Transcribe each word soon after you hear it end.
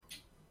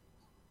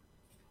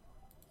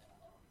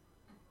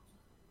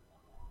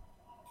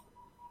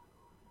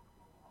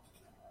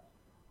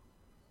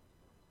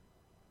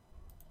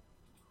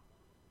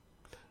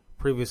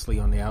Previously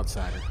on The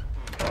Outsider.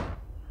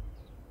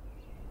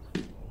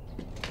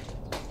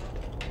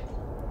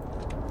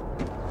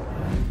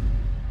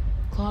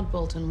 Claude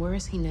Bolton, where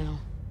is he now?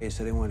 He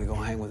said he wanted to go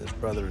hang with his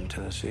brother in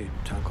Tennessee,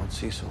 a town called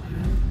Cecil.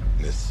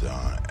 This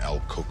El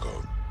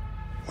Coco,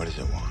 what does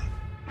it want?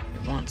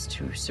 It wants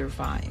to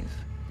survive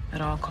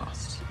at all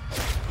costs.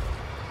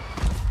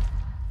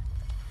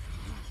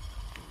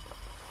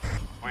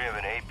 We have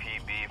an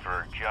APB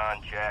for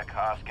John Jack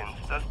Hoskins.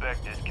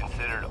 Suspect is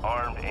considered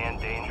armed and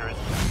dangerous.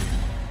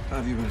 How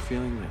have you been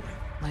feeling lately?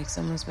 Like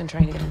someone's been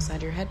trying to get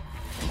inside your head.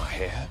 My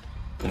head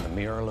in the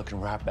mirror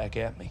looking right back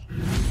at me.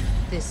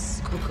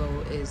 This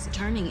Coco is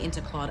turning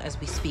into Claude as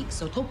we speak,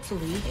 so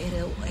hopefully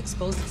it'll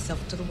expose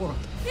itself to the world.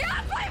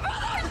 Yeah, my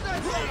brother!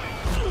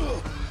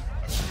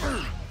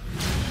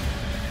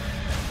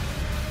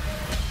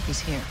 He's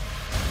here.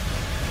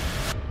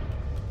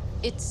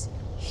 It's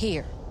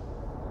here.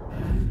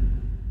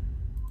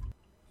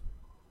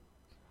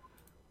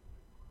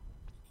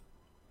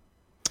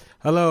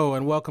 Hello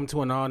and welcome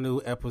to an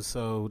all-new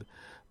episode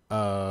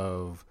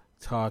of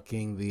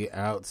Talking the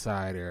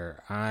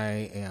Outsider.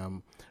 I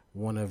am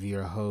one of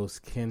your hosts,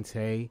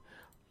 Kente,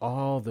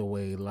 all the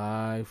way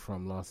live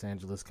from Los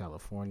Angeles,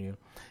 California,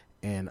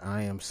 and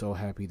I am so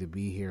happy to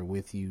be here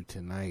with you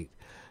tonight.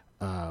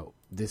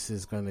 This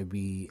is going to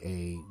be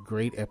a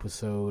great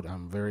episode.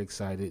 I'm very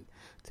excited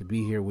to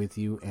be here with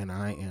you, and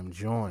I am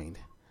joined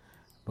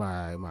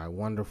by my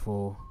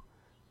wonderful,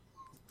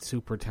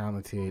 super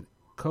talented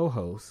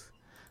co-host,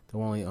 the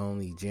one and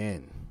only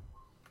Jen.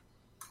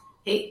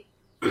 Hey,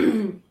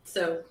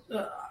 so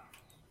I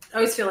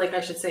always feel like I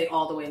should say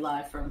all the way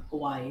live from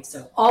Hawaii.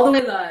 So all the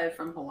way live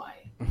from Hawaii.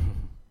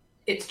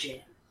 It's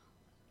Jen.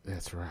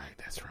 That's right.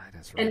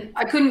 And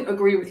I couldn't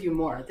agree with you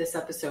more. This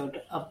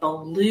episode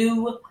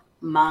blew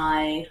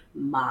my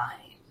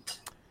mind.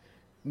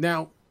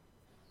 Now,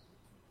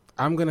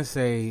 I'm going to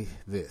say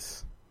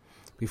this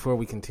before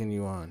we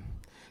continue on.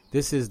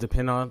 This is the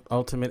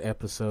penultimate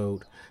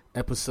episode,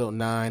 episode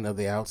 9 of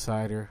The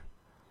Outsider.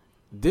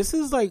 This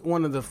is like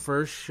one of the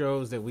first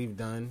shows that we've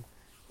done.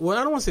 Well,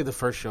 I don't want to say the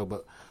first show,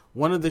 but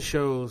one of the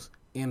shows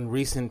in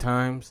recent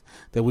times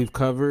that we've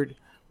covered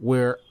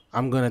where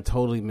I'm going to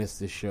totally miss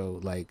this show.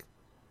 Like,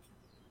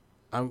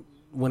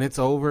 when it's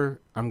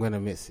over, I'm going to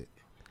miss it.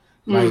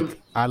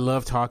 Like, I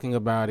love talking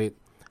about it.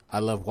 I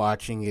love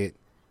watching it.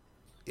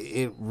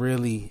 I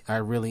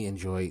really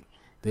enjoyed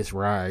this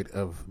ride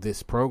of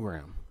this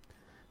program.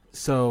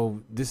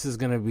 So this is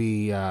going to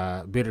be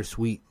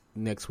bittersweet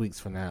next week's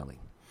finale.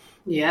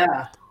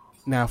 Yeah.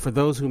 Now, for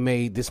those who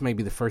this may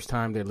be the first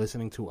time they're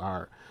listening to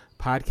our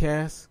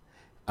podcast,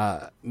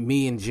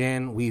 me and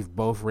Jen, we've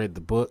both read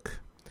the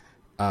book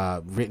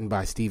written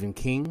by Stephen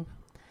King.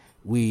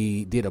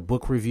 We did a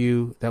book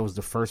review. That was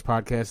the first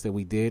podcast that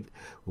we did.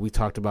 We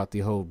talked about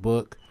the whole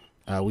book.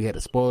 We had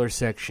a spoiler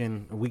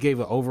section. We gave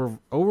an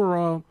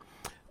overall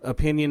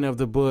opinion of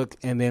the book,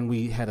 and then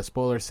we had a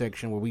spoiler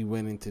section where we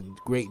went into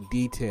great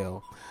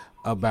detail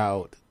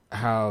about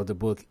how the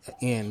book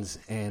ends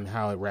and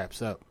how it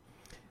wraps up.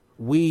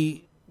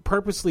 We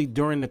purposely,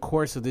 during the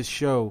course of this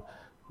show,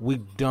 we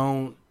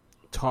don't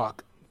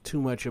talk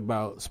too much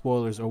about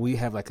spoilers, or we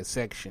have like a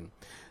section.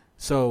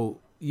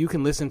 So you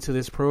can listen to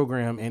this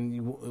program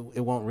and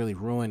it won't really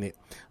ruin it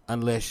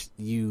unless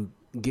you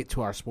get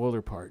to our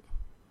spoiler part,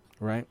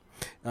 right?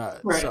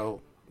 Right.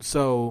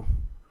 So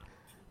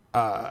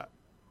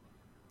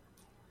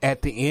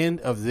at the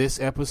end of this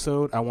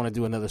episode, I want to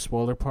do another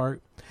spoiler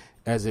part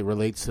as it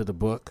relates to the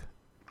book,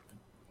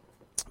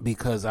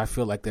 because I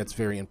feel like that's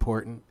very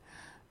important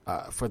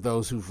for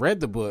those who've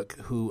read the book,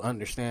 who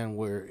understand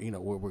where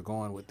we're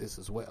going with this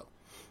as well.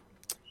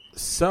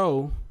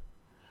 So,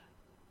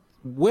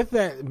 with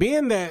that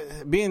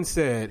being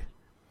said,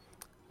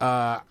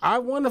 I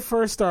want to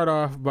first start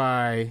off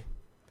by,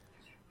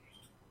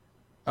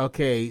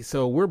 okay,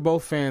 so we're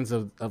both fans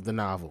of the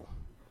novel,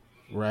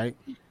 right?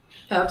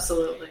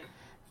 Absolutely.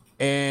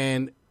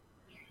 And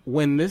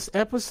when this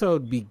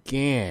episode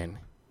began,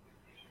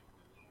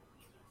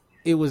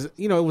 it was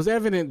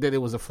evident that it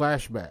was a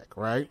flashback,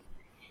 right?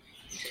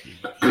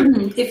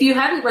 If you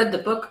hadn't read the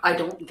book, I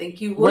don't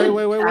think you would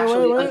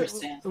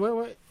understand.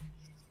 Wait.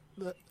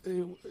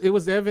 It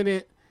was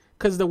evident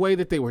because the way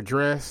that they were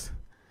dressed,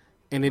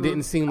 and it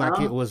didn't seem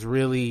like it was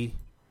really...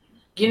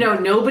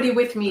 nobody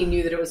with me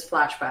knew that it was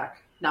flashback.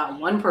 Not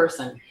one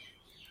person.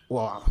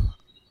 Well,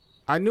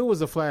 I knew it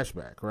was a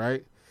flashback,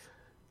 right?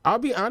 I'll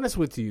be honest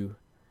with you.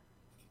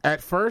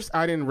 At first,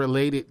 I didn't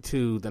relate it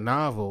to the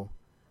novel,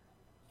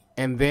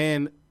 and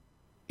then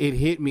it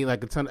hit me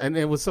like a ton. And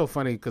it was so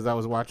funny because I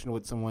was watching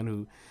with someone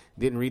who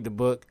didn't read the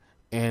book,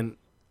 and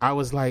I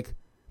was like,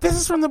 "This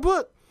is from the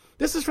book.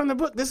 This is from the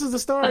book. This is the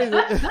story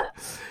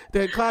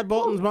that Claude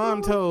Bolton's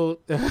mom told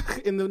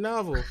in the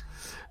novel."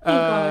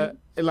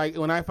 Like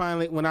when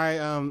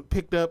I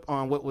picked up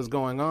on what was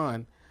going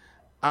on,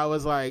 I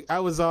was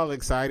all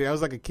excited. I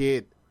was like a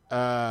kid.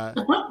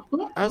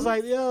 I was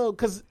like, yo,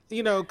 because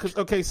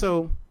okay,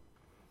 so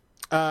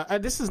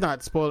this is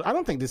not spoiler. I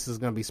don't think this is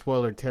going to be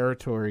spoiler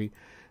territory,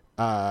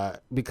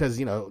 because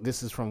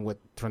this is from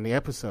the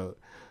episode.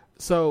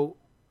 So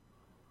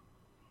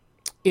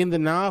in the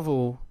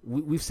novel,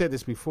 we've said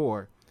this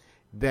before,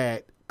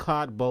 that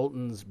Claude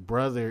Bolton's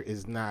brother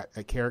is not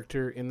a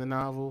character in the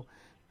novel.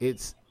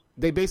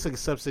 They basically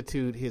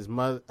substitute his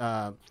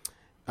mother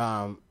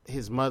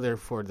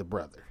for the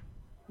brother.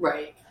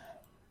 Right.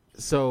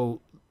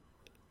 So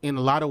in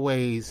a lot of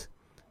ways,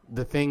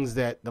 the things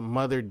that the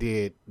mother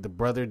did, the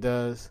brother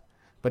does,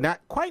 but not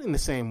quite in the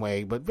same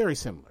way, but very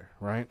similar,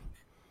 right?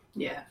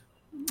 Yeah.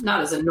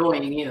 Not as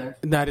annoying either.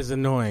 Not as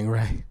annoying,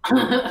 right?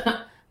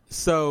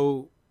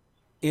 So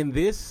in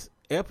this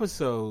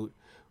episode,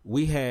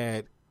 we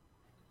had,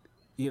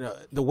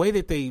 the way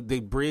that they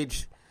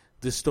bridged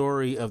the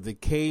story of the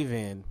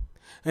cave-in.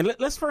 And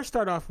let's first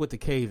start off with the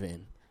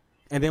cave-in,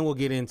 and then we'll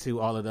get into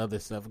all of the other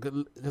stuff,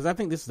 because I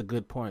think this is a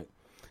good point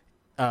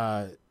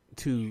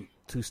to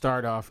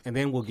start off, and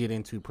then we'll get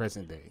into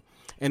present day.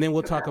 And then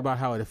we'll talk about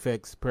how it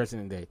affects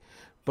present day.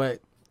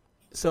 But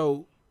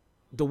so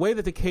the way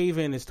that the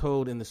cave-in is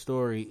told in the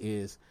story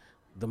is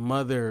the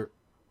mother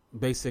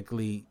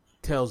basically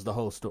tells the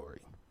whole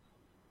story.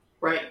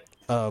 Right.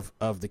 Of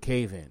the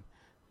cave-in.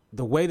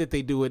 The way that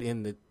they do it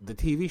in the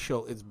TV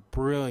show is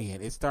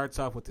brilliant. It starts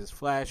off with this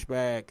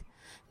flashback,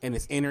 and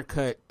it's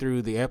intercut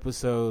through the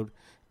episode,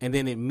 and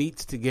then it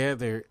meets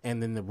together,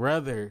 and then the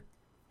brother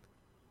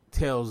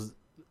tells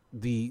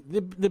the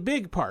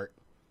big part,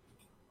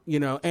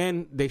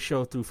 and they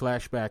show through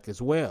flashback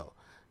as well.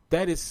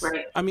 That is,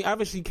 right. I mean,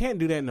 obviously you can't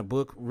do that in a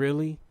book,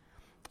 really.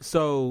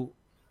 So,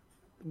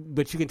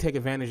 but you can take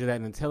advantage of that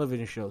in a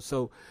television show.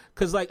 So,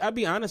 because I'll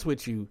be honest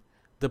with you,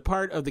 the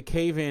part of the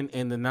cave-in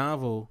in the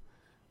novel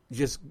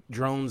just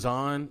drones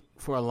on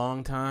for a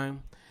long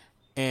time,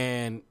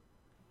 and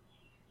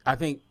I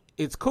think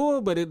it's cool,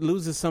 but it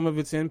loses some of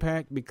its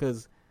impact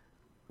because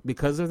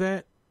of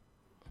that.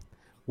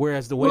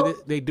 Whereas the way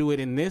that they do it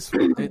in this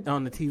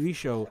on the TV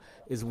show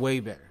is way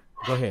better.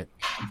 Go ahead.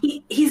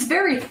 He's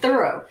very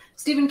thorough.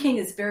 Stephen King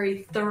is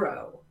very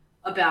thorough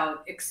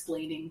about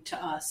explaining to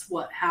us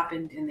what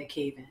happened in the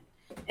cave-in,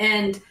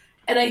 and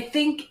I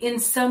think in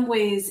some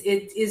ways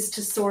it is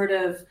to sort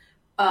of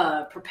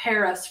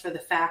prepare us for the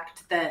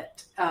fact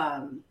that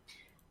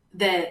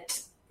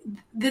that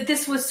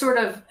this was sort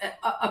of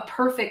a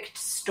perfect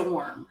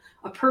storm,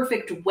 a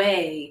perfect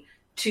way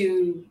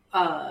to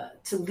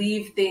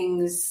leave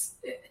things.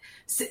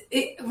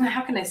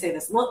 How can I say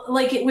this?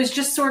 Like, it was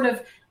just sort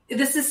of,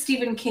 this is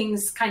Stephen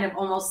King's kind of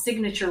almost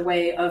signature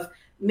way of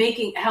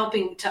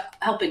helping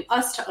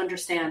us to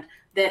understand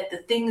that the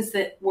things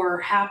that were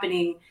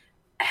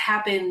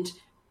happened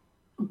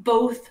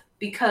both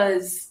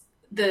because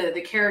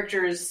the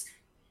characters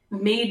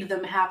made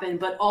them happen,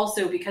 but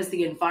also because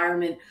the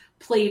environment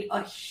played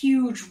a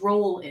huge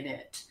role in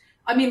it.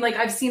 I mean,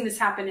 I've seen this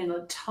happen in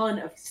a ton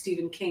of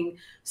Stephen King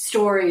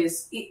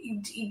stories,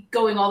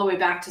 going all the way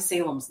back to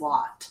Salem's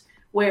Lot,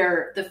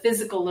 where the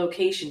physical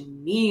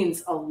location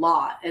means a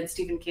lot, and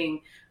Stephen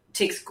King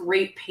takes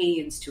great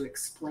pains to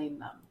explain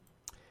them.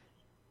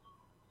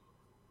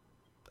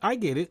 I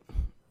get it,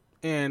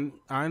 and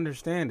I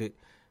understand it.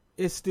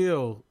 It's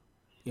still,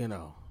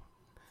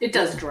 it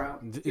does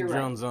drone. It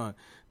drones on.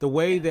 The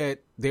way that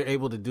they're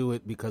able to do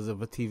it because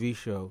of a TV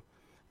show,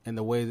 and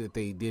the way that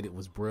they did it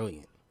was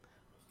brilliant.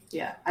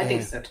 Yeah, I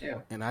think so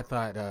too. And I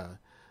thought,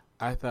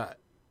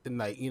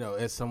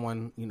 as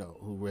someone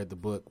who read the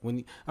book,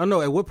 I don't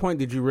know, at what point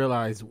did you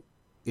realize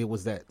it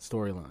was that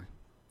storyline?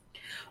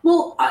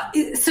 Well,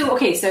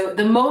 so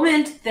the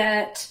moment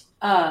that,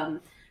 and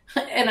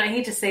I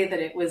hate to say that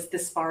it was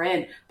this far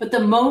in, but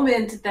the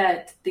moment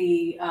that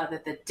the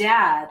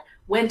dad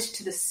went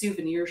to the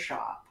souvenir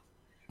shop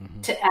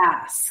to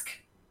ask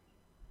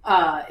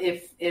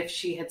if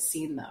she had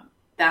seen them,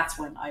 that's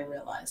when I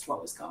realized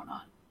what was going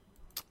on.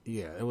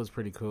 Yeah, it was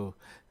pretty cool.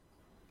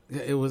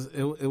 That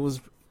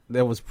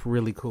was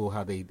really cool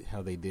how they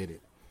did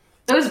it.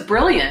 It was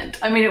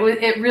brilliant. I mean,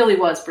 it really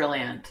was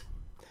brilliant.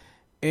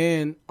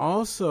 And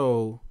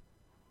also,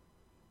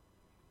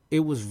 it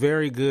was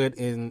very good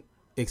in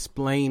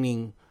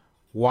explaining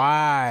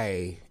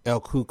why El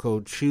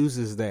Cuco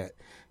chooses that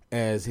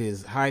as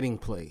his hiding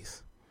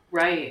place.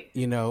 Right.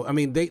 I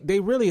mean, they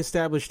really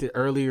established it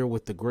earlier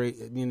with the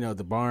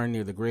the barn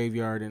near the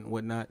graveyard and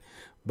whatnot,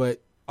 but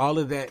all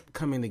of that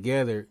coming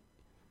together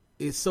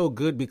is so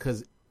good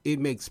because it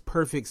makes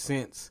perfect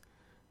sense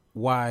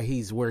why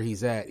he's where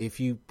he's at. If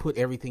you put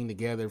everything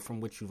together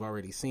from what you've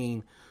already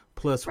seen,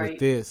 plus with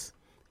this,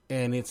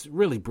 and it's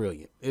really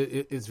brilliant.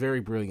 It's very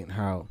brilliant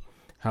how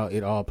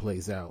it all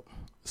plays out.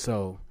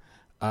 So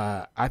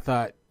I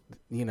thought,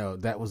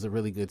 that was a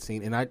really good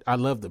scene, and I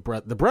love the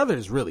brother. The brother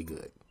is really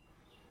good.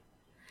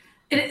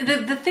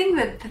 The thing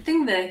that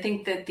I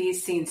think that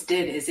these scenes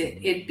did is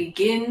it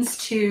begins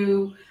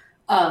to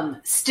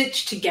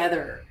stitch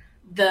together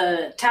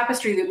the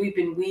tapestry that we've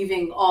been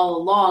weaving all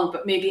along,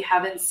 but maybe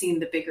haven't seen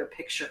the bigger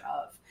picture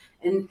of.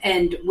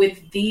 And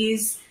with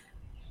the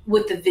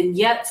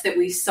vignettes that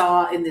we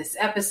saw in this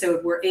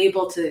episode, we're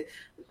able to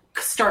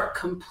start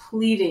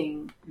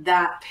completing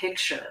that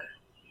picture.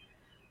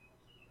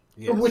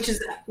 Yes.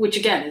 which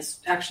again is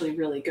actually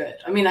really good.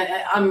 I mean,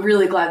 I'm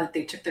really glad that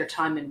they took their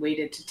time and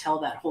waited to tell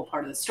that whole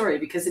part of the story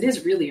because it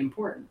is really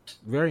important.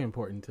 Very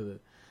important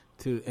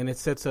and it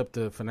sets up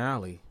the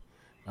finale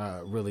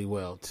really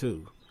well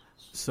too.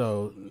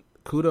 So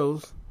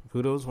kudos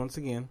once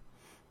again.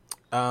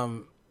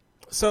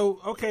 So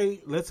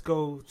okay, let's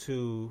go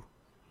to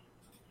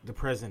the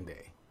present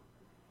day,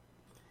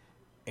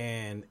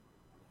 and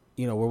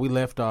where we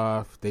left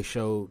off, they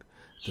showed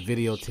the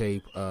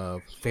videotape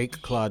of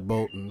fake Claude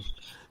Bolton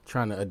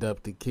trying to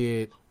abduct the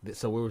kid.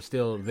 So we were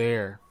still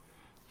there.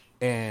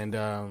 And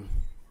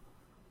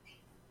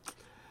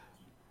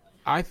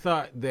I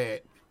thought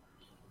that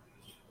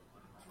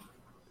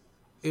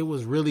it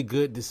was really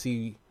good to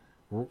see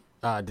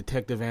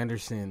Detective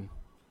Anderson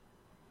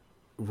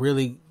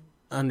really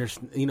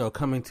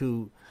coming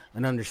to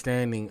an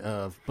understanding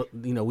of,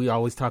 we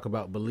always talk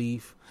about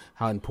belief,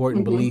 how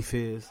important belief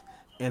is,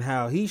 and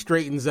how he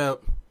straightens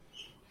up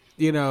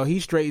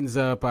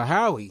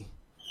Howie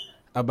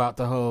about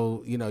the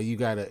whole, you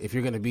gotta, if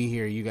you're gonna be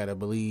here, you gotta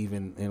believe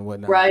and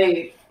whatnot.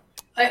 Right.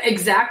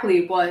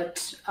 Exactly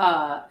what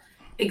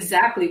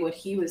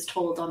he was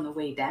told on the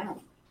way down.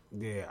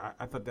 Yeah,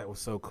 I thought that was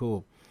so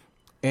cool.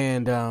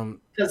 And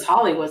because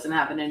Holly wasn't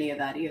having any of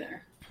that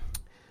either.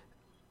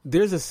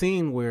 There's a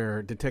scene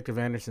where Detective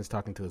Anderson's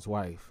talking to his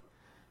wife,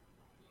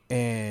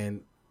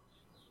 and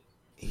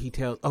he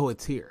tells, "Oh,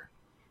 it's here."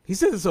 He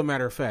says, "As a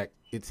matter of fact,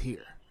 it's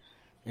here."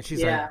 And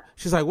she's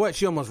like, "What?"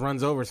 She almost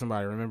runs over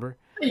somebody. Remember?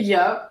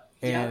 Yep.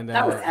 And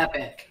that was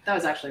epic. That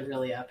was actually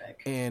really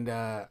epic. And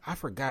I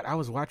forgot. I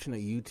was watching a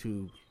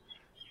YouTube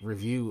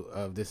review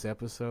of this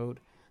episode,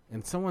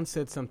 and someone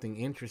said something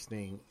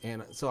interesting,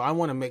 and so I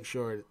want to make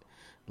sure,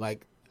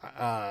 like,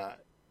 I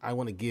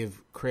want to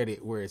give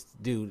credit where it's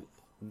due.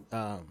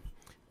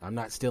 I'm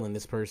not stealing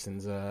this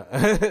person's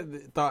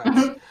thoughts,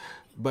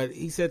 but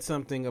he said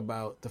something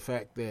about the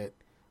fact that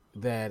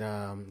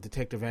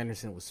Detective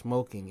Anderson was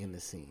smoking in the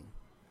scene,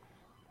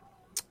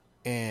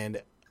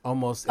 and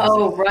almost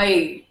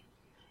right,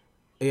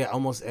 yeah,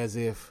 almost as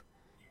if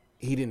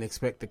he didn't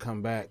expect to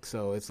come back.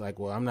 So it's like,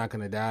 well, I'm not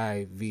going to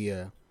die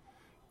via,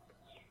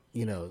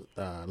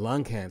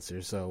 lung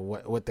cancer. So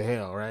what the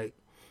hell, right?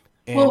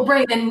 And,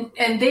 right,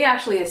 and they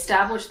actually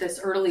established this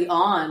early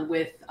on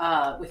with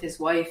his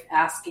wife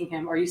asking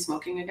him, "Are you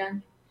smoking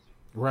again?"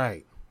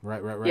 Right.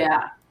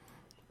 Yeah.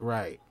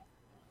 Right.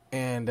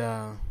 And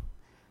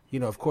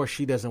of course,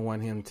 she doesn't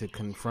want him to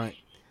confront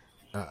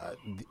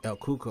El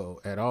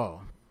Cuco at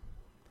all,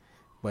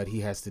 but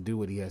he has to do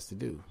what he has to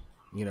do.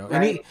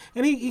 Right.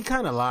 And he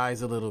kind of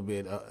lies a little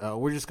bit.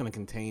 We're just going to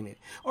contain it.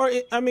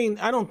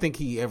 I don't think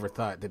he ever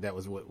thought that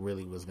was what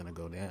really was going to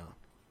go down.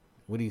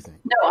 What do you think?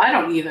 No, I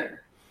don't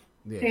either.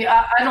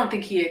 Yeah. I don't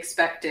think he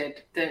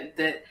expected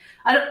that.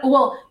 I don't.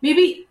 Well,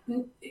 maybe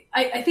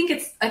I think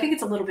it's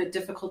a little bit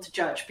difficult to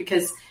judge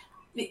because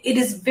it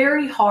is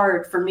very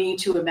hard for me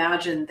to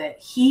imagine that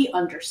he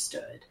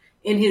understood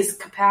in his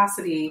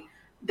capacity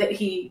that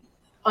he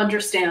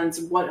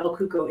understands what El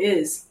Cuco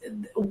is,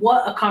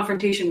 what a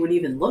confrontation would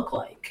even look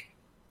like.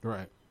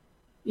 Right.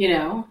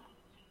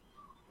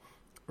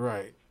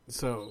 Right.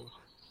 So,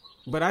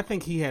 but I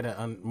think he had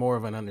more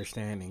of an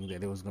understanding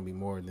that it was going to be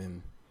more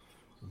than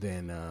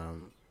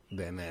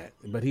that.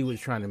 But he was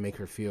trying to make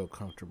her feel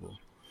comfortable.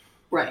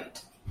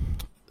 Right.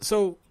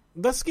 So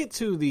let's get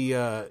to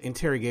the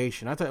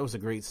interrogation. I thought it was a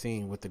great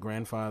scene with the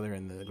grandfather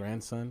and the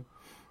grandson.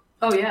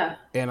 Oh, yeah.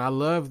 And I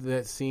love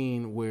that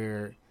scene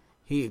where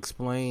he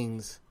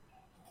explains,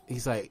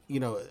 he's like,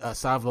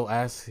 Savlo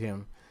asks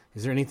him,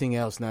 "Is there anything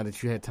else now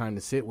that you had time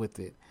to sit with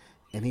it?"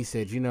 And he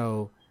said,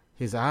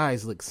 his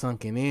eyes look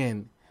sunken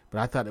in, but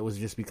I thought it was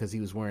just because he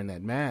was wearing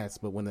that mask.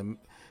 But when the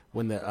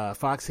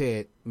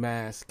Foxhead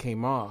mask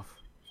came off,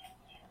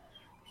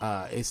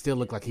 it still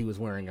looked like he was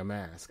wearing a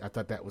mask. I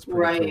thought that was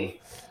pretty cool.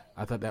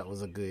 I thought that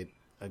was a good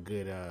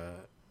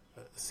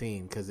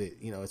scene because it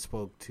it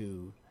spoke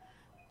to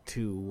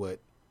what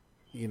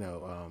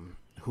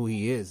who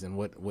he is and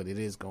what it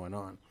is going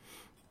on,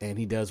 and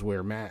he does wear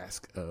a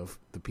mask of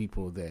the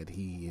people that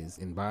he is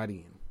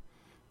embodying.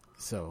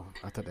 So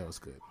I thought that was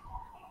good.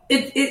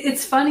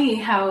 It's funny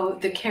how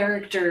the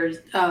characters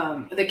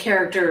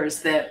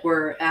that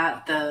were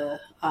at the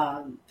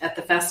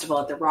festival,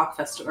 at the rock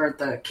festival or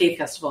the cave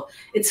festival,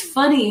 it's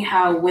funny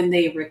how when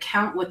they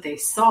recount what they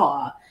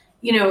saw,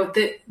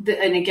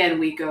 and again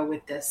we go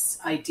with this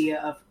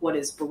idea of what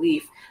is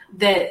belief,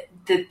 that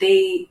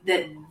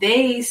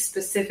they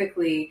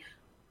specifically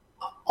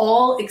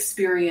all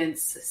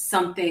experience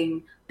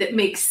something that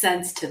makes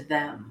sense to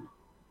them,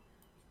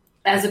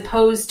 as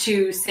opposed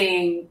to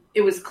saying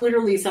it was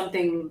clearly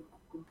something,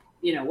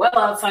 well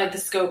outside the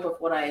scope of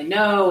what I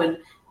know. And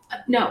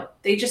no,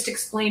 they just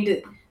explained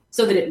it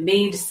so that it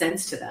made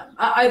sense to them.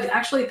 I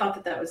actually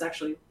thought that was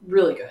actually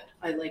really good.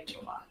 I liked it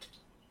a lot.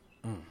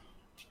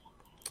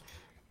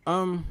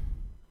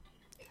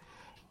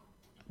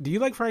 Do you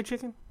like fried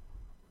chicken?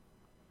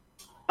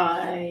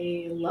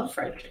 I love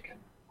fried chicken.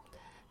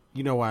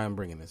 You know why I'm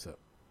bringing this up?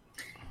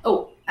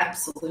 Oh,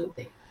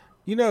 absolutely.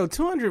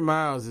 200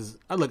 miles is...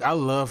 Look, I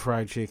love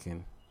fried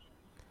chicken.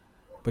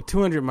 But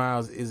 200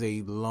 miles is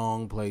a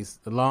long place,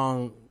 a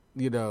long,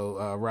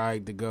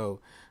 ride to go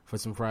for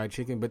some fried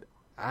chicken. But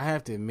I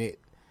have to admit,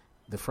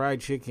 the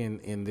fried chicken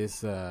in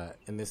this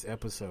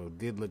episode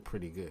did look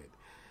pretty good.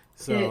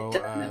 So it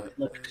definitely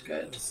looked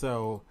good.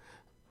 So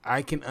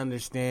I can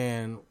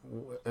understand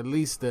at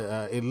least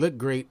it looked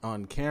great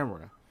on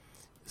camera.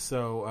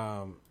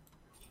 So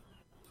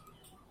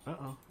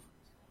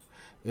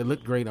it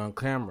looked great on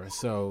camera.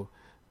 So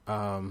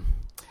there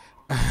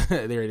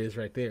it is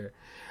right there.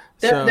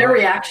 Their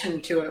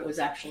reaction to it was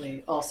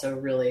actually also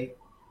really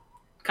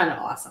kind of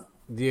awesome.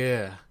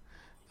 Yeah.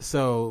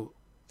 So,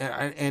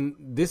 and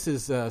this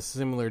is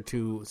similar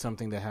to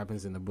something that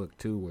happens in the book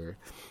too, where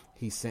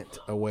he's sent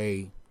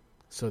away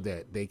so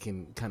that they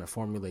can kind of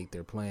formulate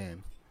their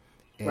plan.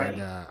 And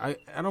right.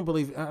 I don't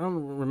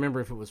remember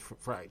if it was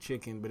fried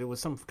chicken, but it was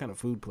some kind of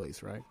food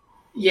place, right?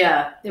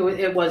 Yeah, it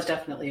was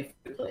definitely a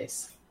food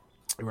place.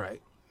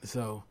 Right.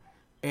 So,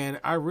 and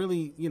I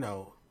really,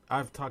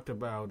 I've talked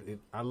about it.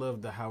 I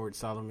love the Howard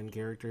Solomon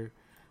character,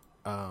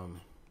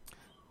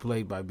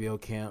 played by Bill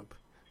Camp,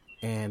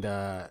 and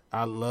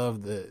I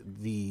love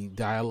the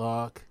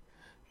dialogue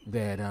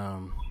that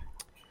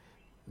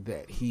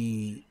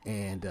he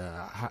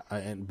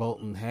and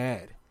Bolton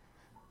had.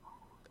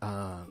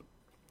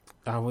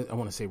 I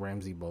want to say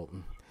Ramsey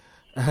Bolton,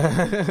 and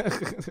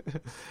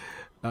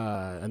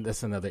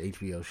that's another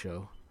HBO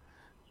show.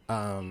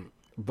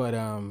 But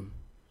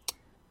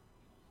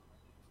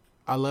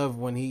I love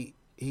when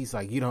he's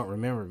like, "You don't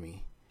remember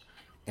me,"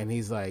 and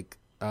he's like,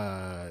 "What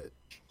are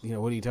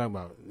you talking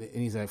about?" And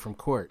he's like, "From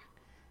court."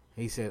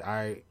 He said,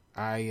 I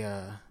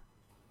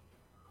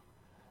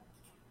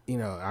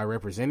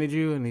represented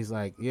you," and he's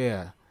like,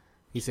 "Yeah."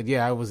 He said,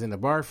 "Yeah, I was in the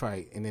bar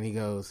fight," and then he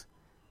goes,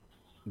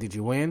 "Did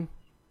you win?"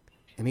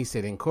 And he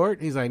said, "In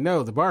court?" He's like,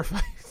 "No, the bar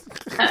fight."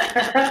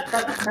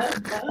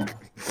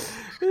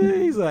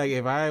 He's like,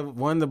 if I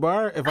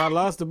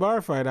lost the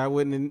bar fight, I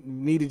wouldn't have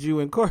needed you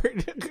in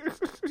court.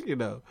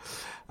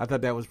 I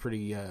thought that was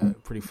pretty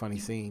funny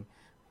scene,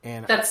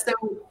 and that's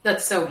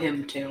so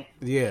him too.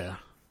 Yeah,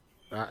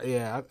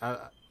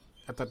 I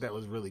thought that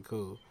was really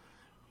cool,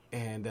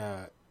 and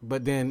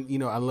but then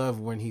I love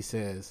when he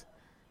says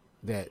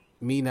that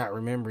me not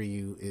remember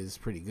you is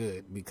pretty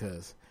good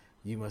because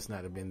you must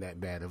not have been that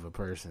bad of a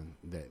person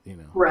that.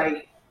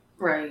 Right.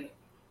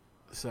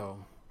 So,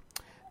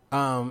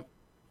 but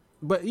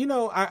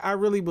I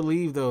really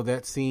believe though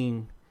that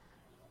scene,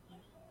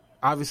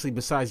 obviously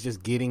besides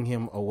just getting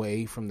him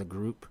away from the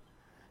group,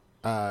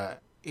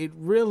 it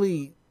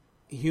really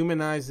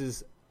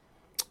humanizes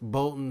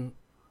Bolton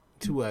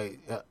to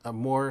a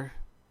more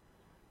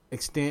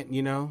extent,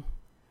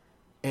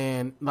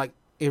 and like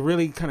it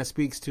really kind of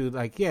speaks to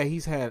like, yeah,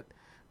 he's had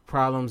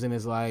problems in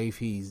his life.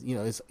 He's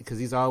it's because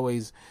he's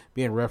always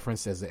being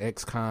referenced as an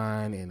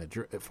ex-con and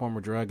a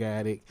former drug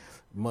addict,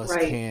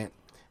 can't,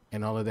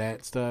 and all of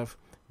that stuff.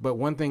 But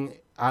one thing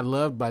I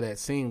loved by that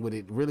scene,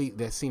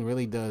 that scene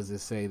really does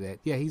is say that,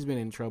 yeah, he's been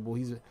in trouble.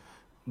 He's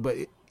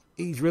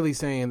really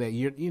saying that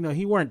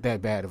he weren't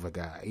that bad of a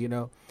guy.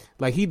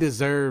 Like he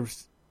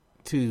deserves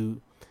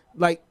to,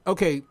 like,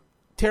 okay,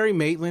 Terry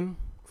Maitland,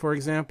 for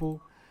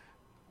example,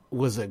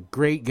 was a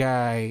great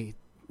guy.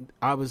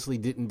 Obviously,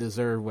 didn't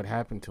deserve what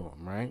happened to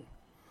him, right?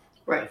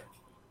 Right.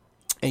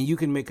 And you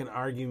can make an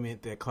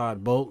argument that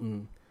Claude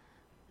Bolton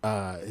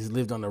has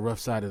lived on the rough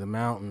side of the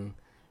mountain.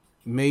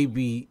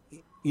 Maybe.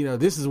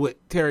 This is what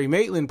Terry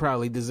Maitland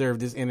probably deserved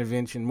this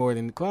intervention more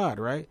than Claude,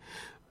 right?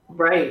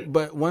 Right.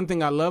 But one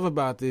thing I love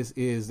about this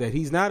is that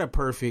he's not a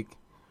perfect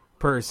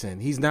person.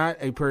 He's not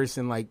a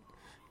person like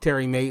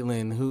Terry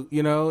Maitland who,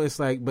 it's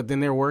like, but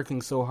then they're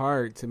working so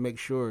hard to make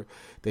sure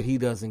that he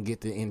doesn't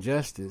get the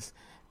injustice.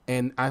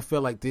 And I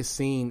feel like this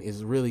scene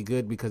is really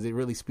good because it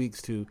really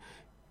speaks to,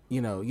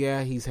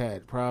 yeah, he's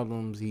had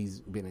problems,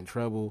 he's been in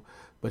trouble,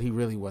 but he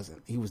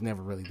was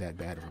never really that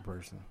bad of a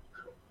person.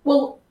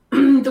 Well,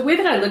 the way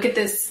that I look at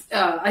this,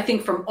 I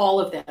think from all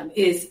of them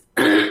is,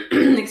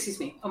 excuse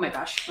me. Oh my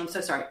gosh. I'm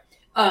so sorry.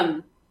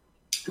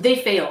 They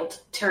failed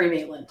Terry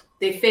Maitland.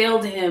 They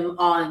failed him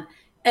on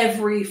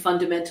every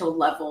fundamental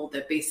level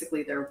that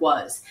basically there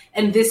was.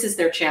 And this is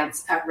their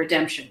chance at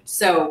redemption.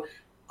 So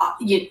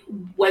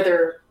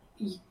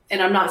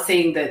and I'm not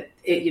saying that,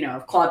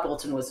 if Claude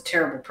Bolton was a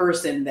terrible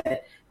person,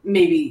 that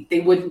maybe they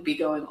wouldn't be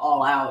going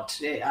all out.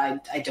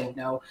 I don't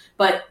know.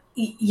 But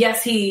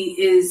yes, he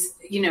is,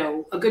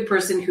 a good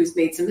person who's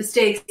made some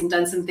mistakes and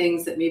done some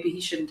things that maybe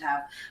he shouldn't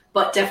have,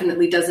 but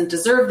definitely doesn't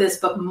deserve this.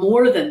 But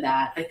more than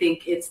that, I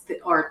think it's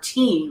our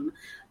team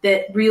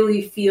that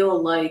really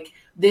feel like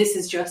this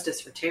is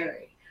justice for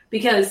Terry.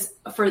 Because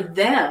for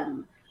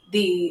them,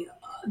 the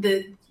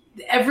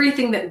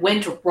everything that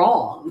went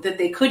wrong that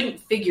they couldn't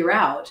figure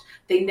out,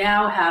 they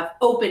now have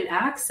open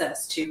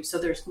access to, so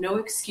there's no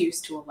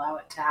excuse to allow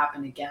it to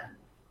happen again.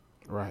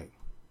 Right.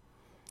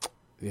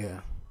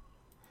 Yeah.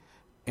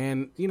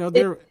 And,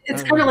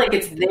 it's kind of like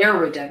it's their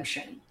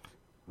redemption.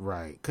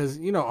 Right. Because,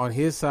 on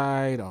his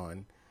side,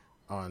 on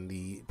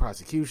the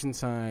prosecution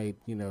side,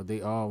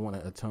 they all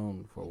want to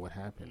atone for what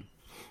happened.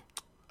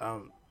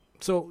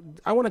 So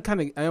I want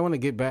to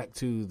get back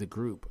to the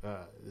group,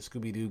 the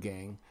Scooby-Doo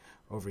gang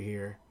over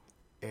here,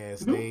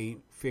 as they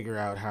figure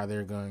out how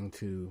they're going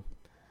to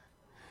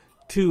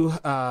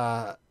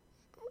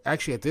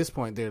actually at this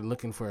point they're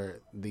looking for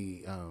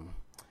the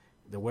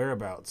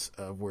whereabouts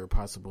of where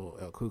possible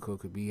El Cuco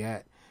could be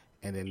at,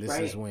 and then this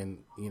is when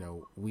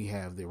we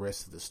have the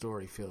rest of the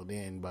story filled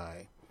in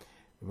by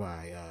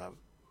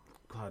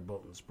Claude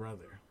Bolton's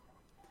brother.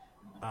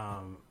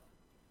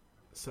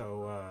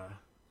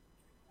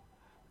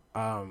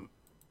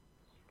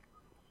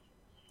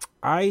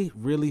 I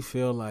really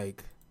feel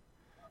like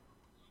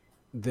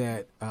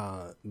that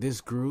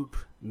this group,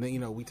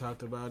 we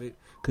talked about it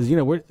because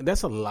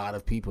that's a lot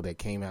of people that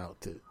came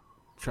out to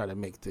try to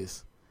make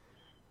this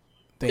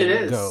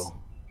thing go,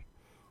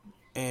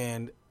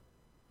 and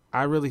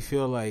I really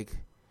feel like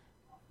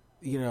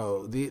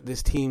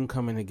this team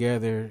coming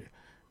together,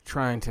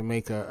 trying to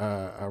make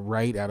a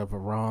right out of a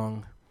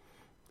wrong.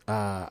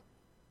 I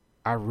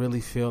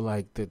really feel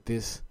like that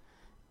this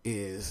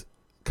is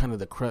kind of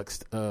the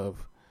crux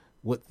of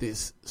what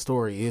this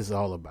story is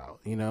all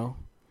about.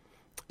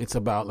 It's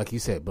about, like you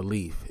said,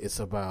 belief. It's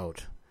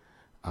about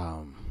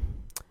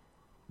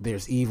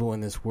there's evil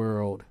in this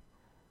world,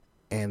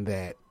 and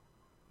that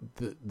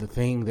the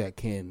thing that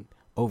can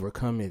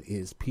overcome it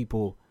is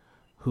people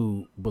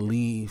who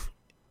believe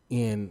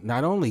in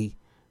not only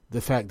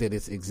the fact that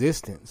its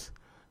existence,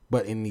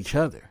 but in each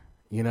other,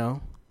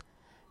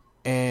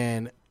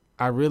 And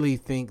I really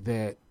think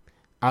that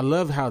I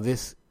love how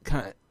this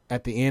kind of,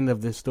 at the end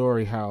of this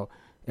story, how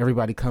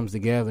everybody comes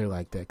together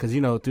like that. Because,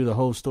 through the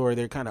whole story,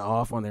 they're kind of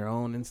off on their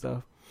own and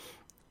stuff.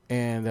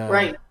 And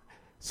right.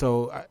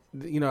 So,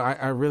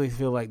 I really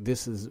feel like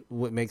this is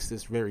what makes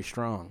this very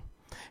strong.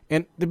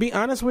 And to be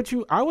honest with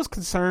you, I was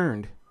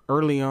concerned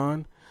early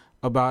on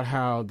about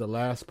how the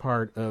last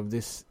part of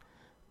this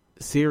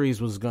series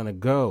was going to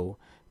go.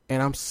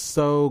 And I'm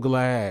so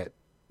glad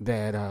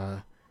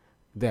that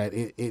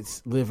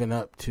it's living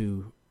up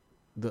to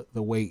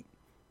the weight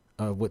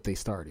of what they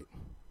started.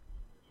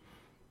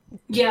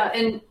 Yeah,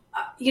 and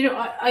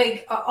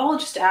I'll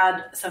just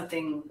add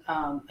something.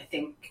 I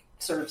think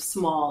sort of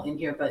small in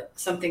here, but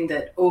something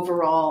that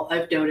overall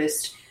I've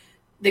noticed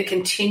that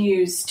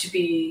continues to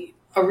be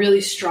a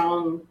really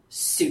strong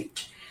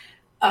suit.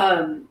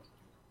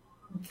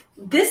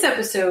 This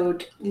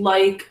episode,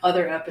 like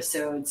other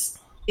episodes,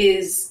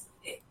 it's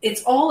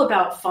all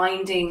about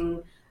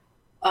finding.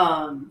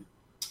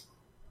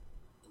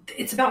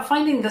 It's about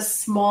finding the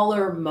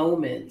smaller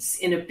moments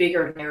in a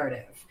bigger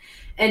narrative.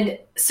 And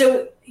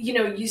so,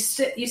 you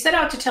set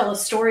out to tell a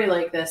story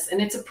like this,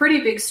 and it's a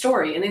pretty big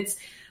story, and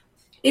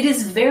it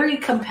is very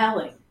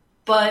compelling,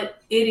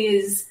 but it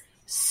is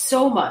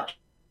so much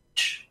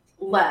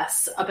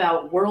less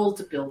about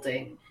world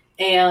building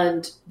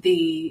and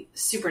the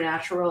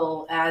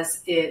supernatural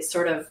as it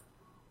sort of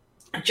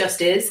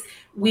just is.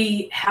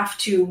 We have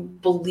to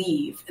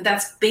believe.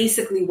 That's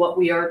basically what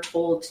we are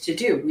told to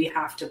do. We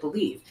have to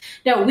believe.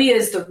 Now, we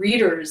as the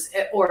readers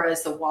or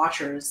as the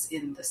watchers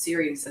in the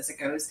series as it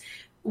goes,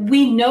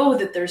 we know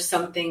that there's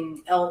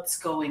something else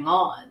going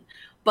on.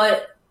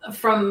 But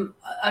from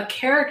a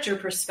character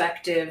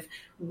perspective,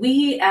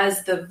 we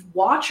as the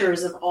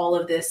watchers of all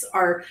of this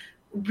are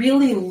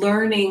really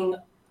learning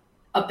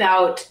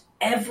about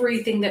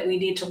everything that we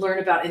need to learn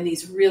about in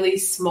these really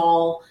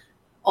small,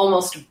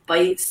 almost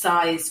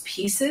bite-sized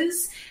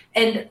pieces.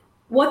 And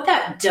what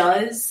that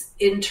does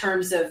in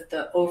terms of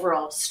the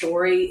overall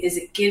story is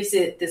it gives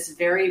it this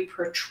very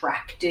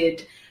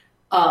protracted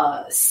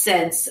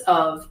sense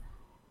of,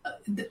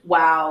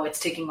 wow, it's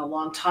taking a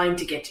long time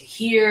to get to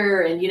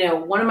here. And,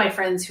 one of my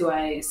friends who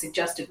I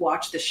suggested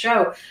watch the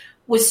show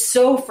was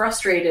so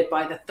frustrated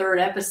by the third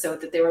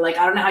episode that they were like,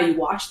 I don't know how you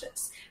watch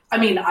this. I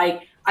mean,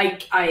 I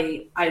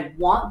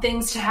want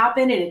things to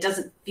happen and it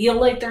doesn't feel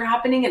like they're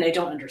happening and I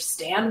don't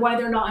understand why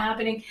they're not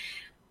happening.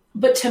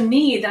 But to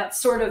me, that's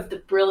sort of the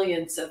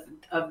brilliance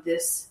of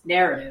this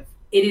narrative.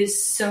 It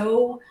is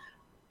so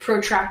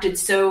protracted,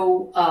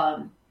 so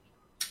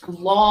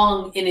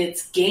long in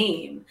its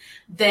game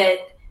that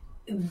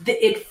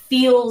it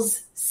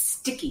feels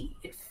sticky.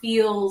 It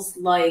feels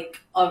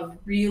like a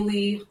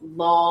really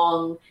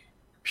long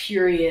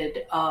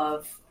period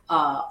of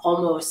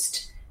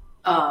almost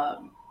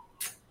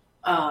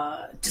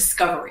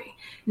discovery.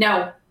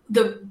 Now,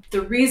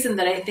 the reason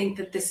that I think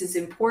that this is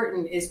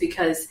important is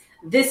because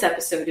this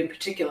episode in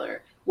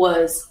particular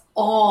was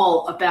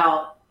all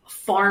about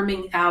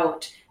farming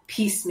out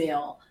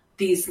piecemeal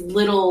these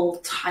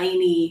little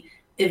tiny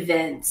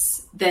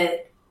events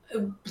that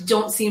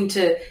don't seem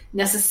to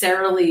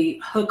necessarily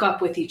hook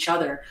up with each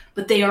other,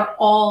 but they are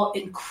all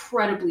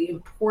incredibly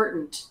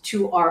important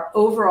to our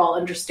overall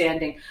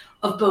understanding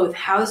of both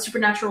how the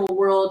supernatural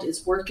world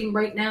is working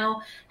right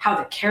now, how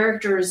the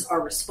characters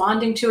are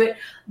responding to it.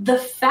 The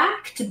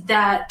fact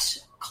that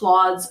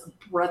Claude's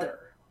brother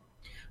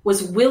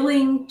was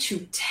willing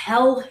to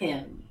tell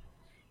him,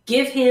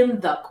 give him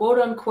the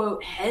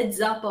quote-unquote heads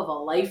up of a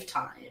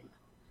lifetime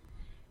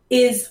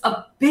is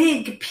a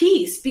big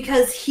piece,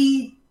 because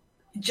he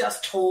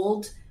just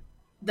told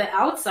the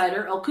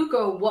outsider, El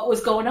Cuco, what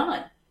was going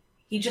on.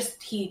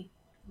 He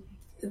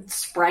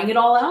sprang it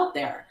all out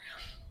there.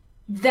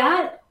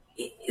 That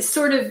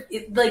sort of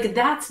like,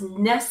 that's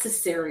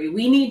necessary.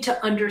 We need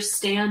to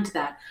understand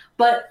that.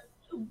 But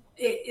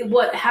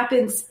what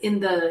happens in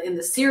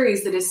the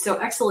series that is so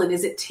excellent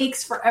is it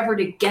takes forever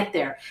to get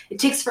there. It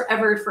takes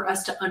forever for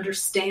us to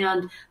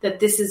understand that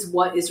this is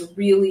what is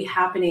really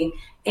happening.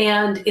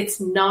 And it's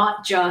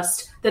not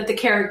just that the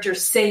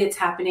characters say it's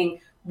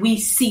happening. We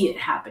see it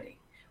happening,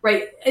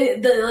 right?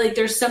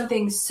 There's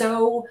something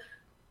so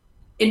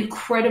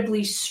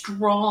incredibly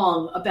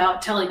strong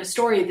about telling a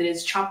story that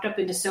is chopped up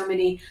into so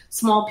many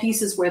small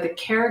pieces where the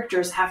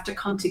characters have to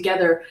come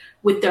together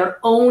with their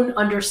own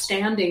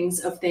understandings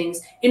of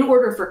things in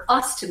order for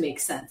us to make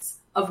sense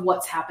of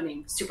what's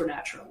happening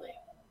supernaturally.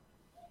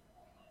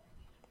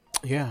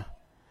 Yeah.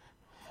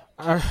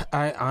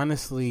 I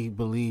honestly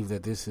believe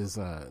that this is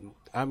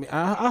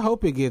I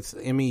hope it gets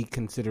Emmy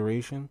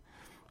consideration.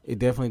 It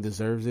definitely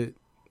deserves it.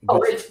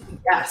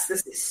 Yes,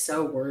 this is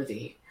so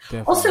worthy.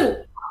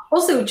 Definitely.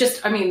 Also,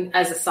 just, I mean,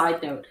 as a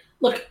side note,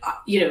 look,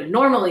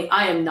 normally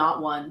I am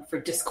not one for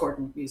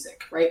discordant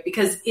music, right?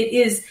 Because it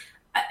is,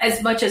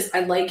 as much as I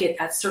like it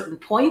at certain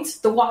points,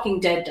 The Walking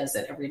Dead does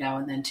it every now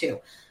and then too.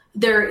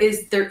 There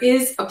is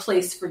a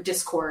place for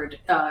discord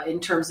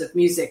in terms of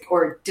music,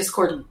 or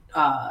discordant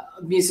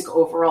music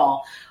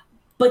overall.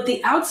 But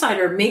The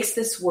Outsider makes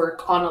this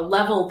work on a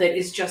level that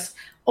is just,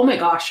 oh my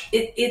gosh,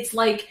 it's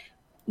like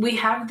we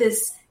have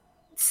this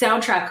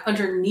soundtrack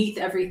underneath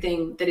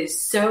everything that is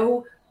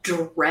so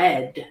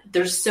dread.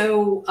 There's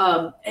so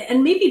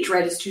and maybe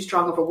dread is too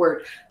strong of a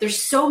word. There's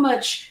so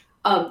much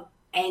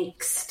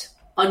angst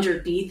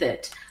underneath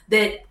it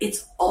that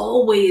it's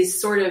always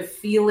sort of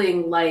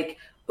feeling like,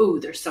 oh,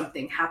 there's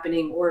something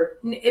happening, or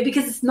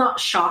because it's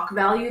not shock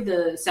value.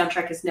 The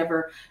soundtrack is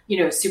never,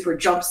 super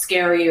jump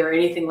scary or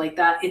anything like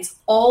that. It's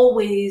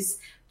always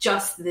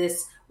just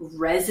this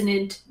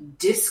resonant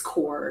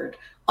discord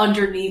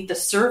underneath the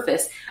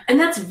surface. And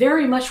that's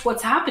very much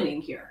what's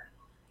happening here.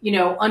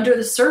 Under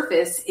the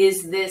surface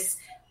is this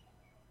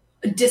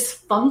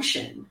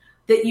dysfunction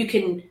that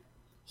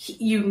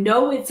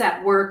it's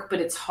at work, but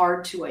it's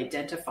hard to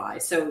identify.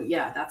 So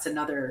yeah, that's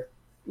another,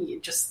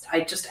 I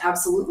just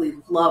absolutely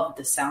love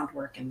the sound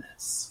work in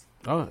this.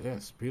 Oh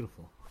yes,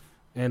 beautiful.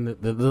 And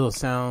the little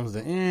sounds,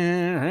 that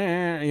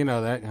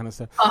kind of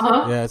stuff.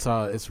 Uh-huh. Yeah,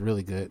 it's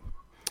really good.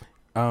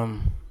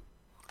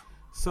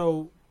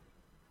 So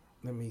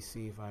let me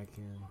see if I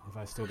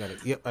still got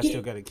it. Yep, I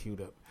still got it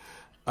queued up.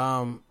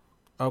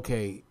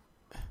 Okay,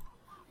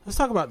 let's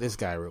talk about this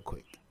guy real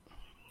quick.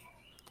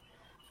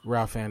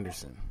 Ralph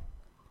Anderson.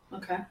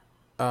 Okay.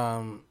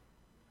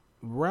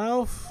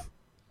 Ralph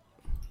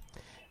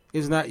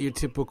is not your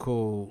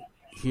typical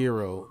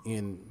hero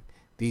in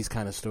these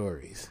kind of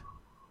stories.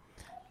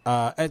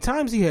 At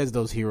times he has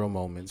those hero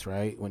moments,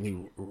 right? When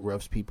he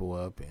roughs people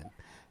up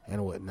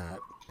and whatnot.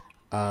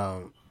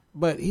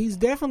 But he's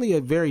definitely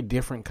a very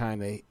different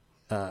kind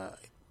of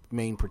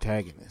main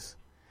protagonist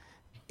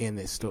in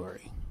this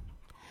story.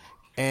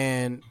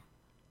 And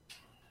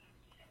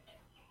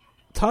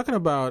talking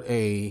about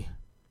a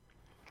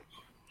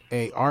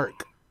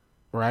arc,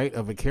 right,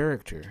 of a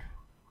character,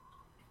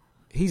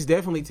 he's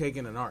definitely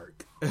taken an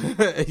arc,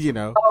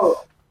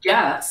 Oh,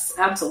 yes,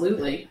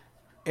 absolutely.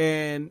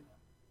 And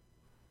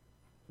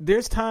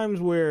there's times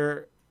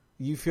where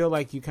you feel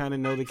like you kind of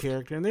know the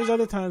character, and there's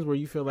other times where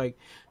you feel like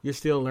you're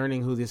still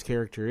learning who this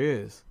character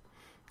is.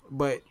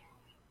 But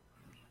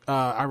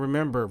I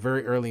remember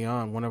very early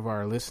on, one of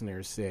our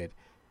listeners said,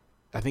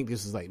 I think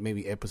this is like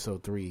maybe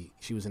episode 3.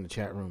 She was in the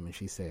chat room and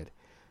she said,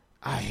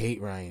 I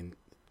hate Ryan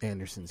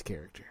Anderson's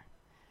character.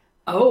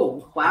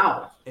 Oh,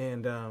 wow.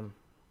 And,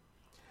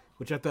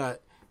 which I thought,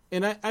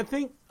 and I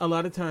think a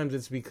lot of times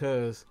it's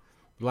because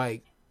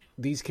like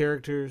these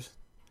characters,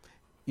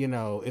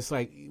 it's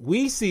like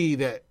we see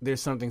that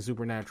there's something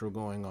supernatural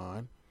going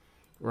on,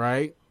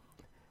 right?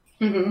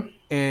 Mm-hmm.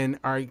 And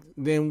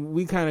then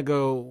we kind of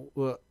go,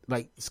 well,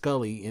 like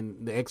Scully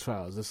in the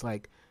X-Files. It's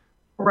like,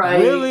 right,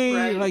 really?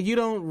 right. Like you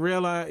don't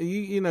realize,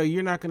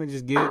 you're not going to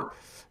just give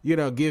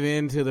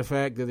in to the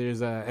fact that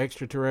there's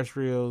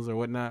extraterrestrials or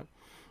whatnot.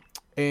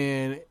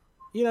 And,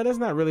 that's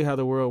not really how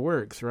the world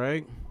works,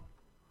 right?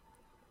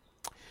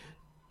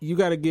 You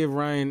got to give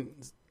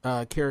Ryan's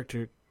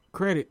character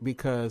credit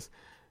because,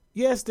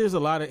 yes, there's a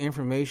lot of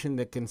information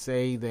that can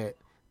say that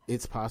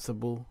it's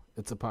possible.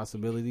 It's a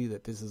possibility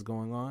that this is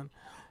going on.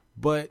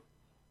 But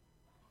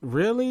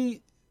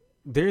really,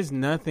 there's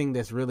nothing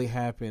that's really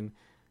happened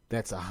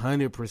that's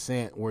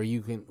 100%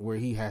 where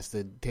he has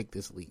to take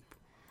this leap.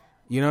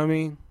 You know what I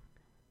mean?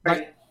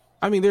 Right.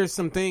 Like, there's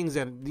some things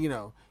that,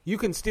 you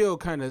can still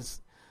kind of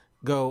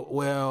go,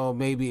 well,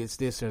 maybe it's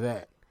this or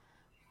that.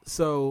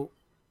 So,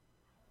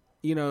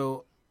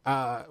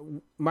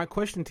 my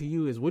question to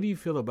you is, what do you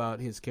feel about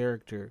his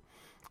character?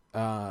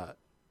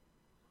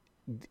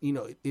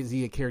 Is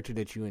he a character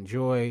that you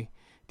enjoy?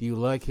 Do you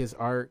like his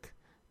arc?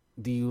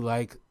 Do you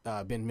like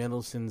Ben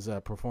Mendelsohn's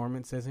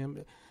performance as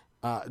him?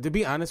 To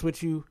be honest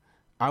with you,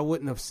 I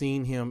wouldn't have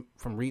seen him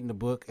from reading the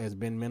book as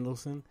Ben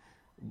Mendelsohn,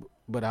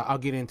 but I'll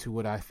get into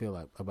what I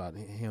feel about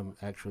him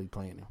actually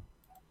playing him.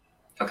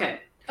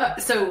 Okay.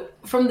 So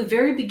from the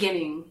very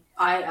beginning,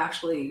 I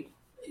actually,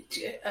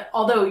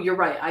 although you're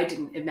right, I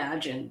didn't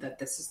imagine that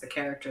this is the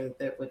character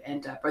that would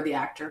end up, or the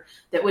actor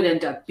that would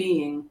end up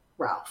being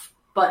Ralph.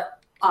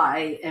 But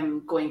I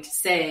am going to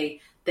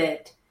say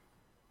that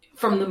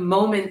from the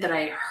moment that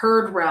I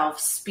heard Ralph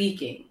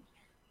speaking,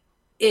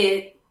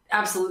 it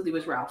absolutely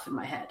was Ralph in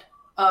my head,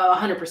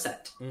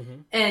 100%.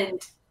 Mm-hmm.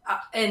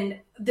 And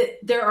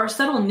there are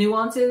subtle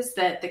nuances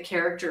that the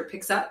character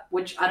picks up,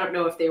 which I don't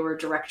know if they were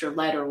director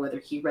led or whether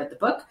he read the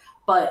book,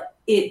 but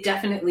it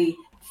definitely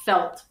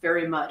felt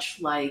very much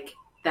like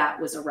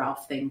that was a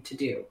Ralph thing to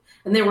do.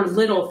 And they were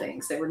little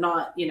things. They were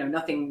not,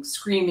 nothing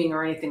screaming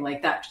or anything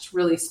like that, just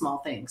really small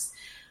things.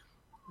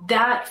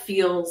 That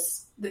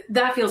feels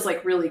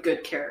like really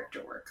good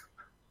character work.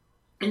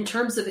 In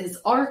terms of his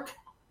arc,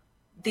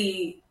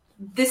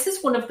 this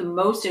is one of the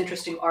most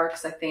interesting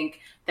arcs, I think,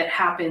 that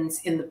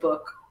happens in the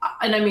book.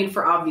 And I mean,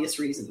 for obvious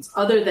reasons,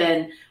 other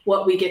than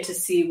what we get to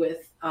see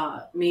with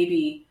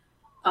maybe.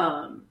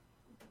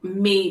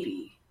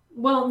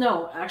 Well,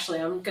 no, actually,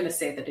 I'm going to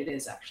say that it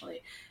is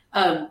actually.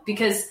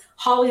 Because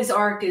Holly's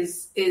arc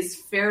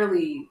is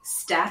fairly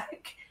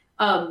static.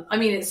 I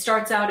mean, it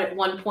starts out at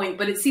one point,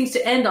 but it seems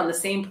to end on the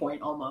same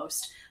point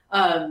almost.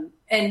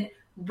 And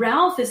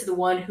Ralph is the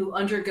one who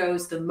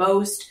undergoes the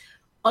most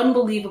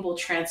unbelievable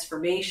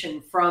transformation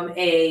from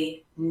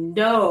a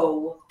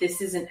no,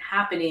 this isn't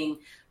happening,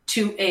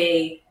 to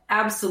a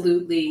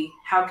absolutely,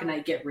 how can I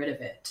get rid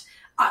of it?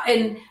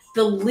 And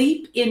the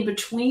leap in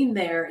between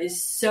there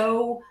is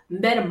so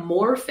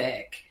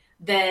metamorphic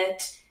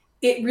that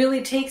it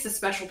really takes a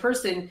special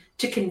person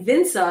to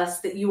convince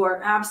us that you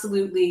are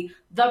absolutely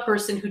the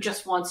person who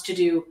just wants to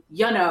do,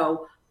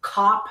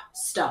 cop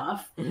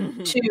stuff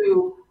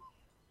to,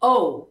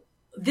 oh,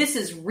 this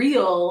is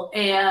real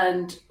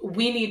and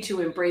we need to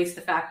embrace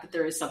the fact that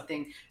there is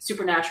something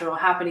supernatural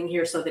happening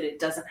here so that it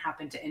doesn't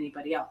happen to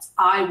anybody else.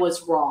 I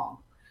was wrong.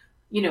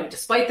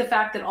 Despite the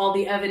fact that all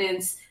the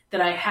evidence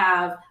that I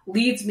have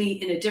leads me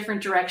in a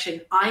different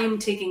direction, I am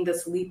taking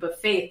this leap of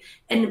faith.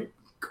 And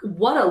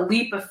what a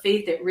leap of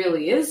faith it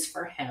really is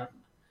for him.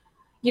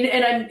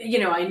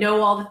 I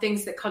know all the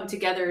things that come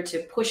together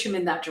to push him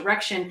in that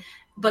direction,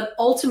 but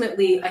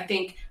ultimately I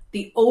think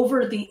the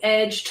over the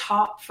edge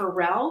top for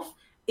Ralph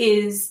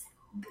is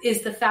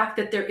the fact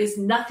that there is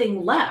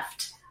nothing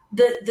left.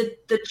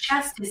 The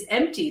chest is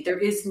empty. There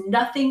is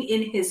nothing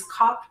in his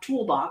cop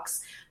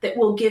toolbox that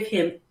will give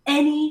him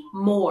any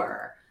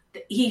more.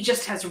 He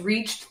just has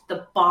reached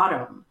the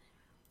bottom.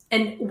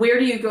 And where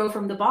do you go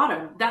from the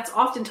bottom? That's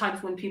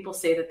oftentimes when people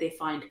say that they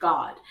find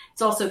God.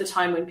 It's also the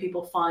time when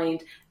people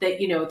find that,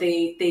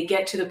 they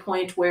get to the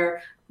point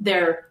where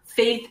their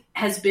faith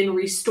has been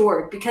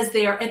restored because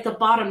they are at the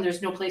bottom.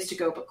 There's no place to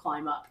go but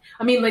climb up.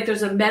 I mean,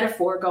 there's a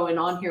metaphor going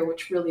on here,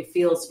 which really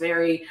feels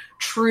very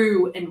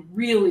true and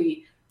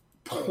really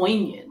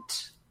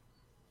poignant.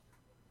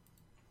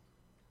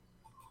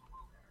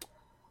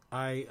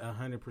 I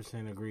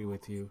 100% agree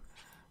with you.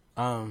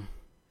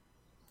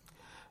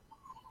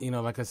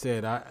 Like I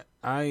said,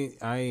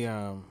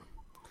 I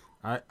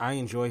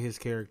enjoy his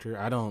character.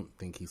 I don't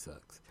think he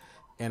sucks,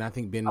 and I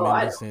think Ben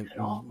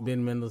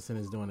Mendelsohn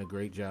is doing a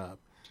great job,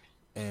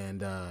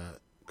 and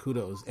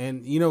kudos.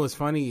 And what's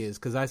funny is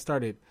because I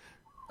started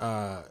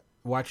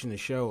watching the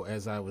show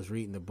as I was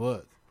reading the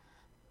book,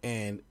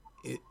 and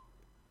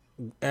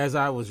as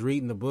I was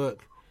reading the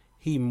book,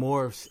 he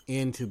morphs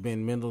into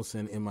Ben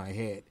Mendelsohn in my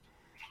head.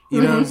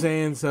 You know what I'm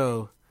saying?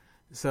 So.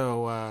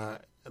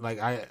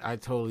 I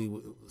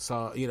totally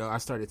saw, I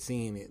started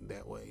seeing it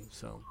that way.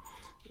 So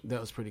that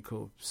was pretty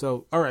cool.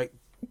 So, all right,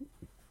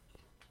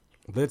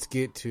 let's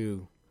get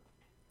to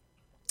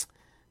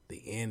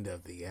the end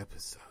of the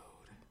episode.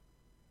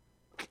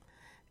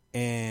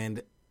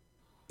 And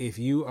if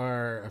you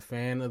are a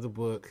fan of the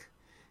book,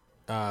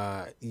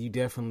 you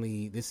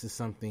definitely, this is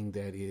something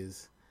that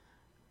is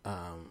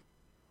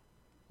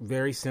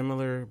very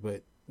similar,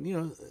 but,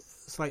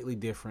 slightly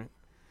different.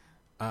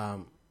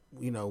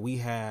 We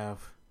have,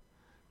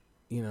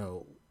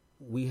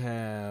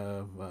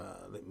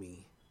 let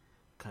me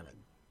kind of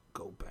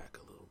go back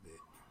a little bit.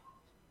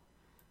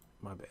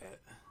 My bad.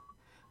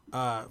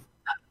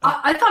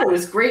 I thought it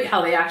was great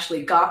how they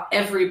actually got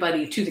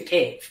everybody to the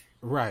cave.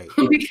 Right.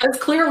 Because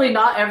clearly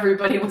not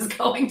everybody was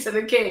going to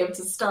the cave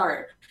to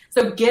start.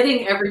 So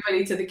getting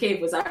everybody to the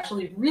cave was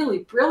actually really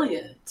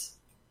brilliant.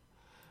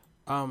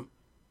 I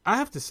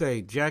have to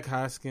say, Jack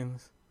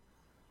Hoskins,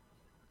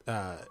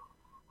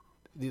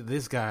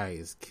 this guy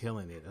is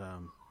killing it.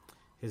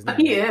 His name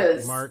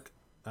is Mark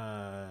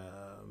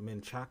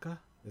Menchaca.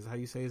 Is that how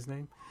you say his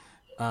name?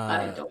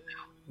 I don't know.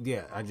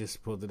 Yeah, I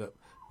just pulled it up.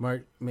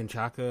 Mark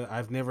Menchaca.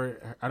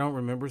 I don't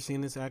remember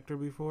seeing this actor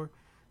before,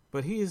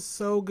 but he is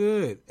so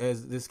good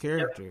as this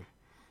character. Yep.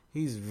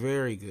 He's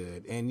very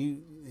good, and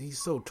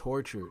he's so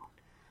tortured,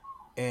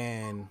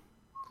 and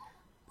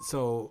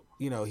so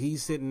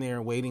he's sitting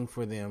there waiting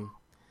for them.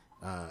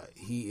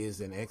 He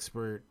is an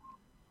expert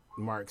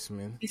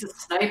marksman. He's a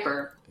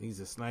sniper. He's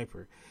a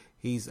sniper.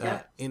 He's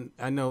Yeah.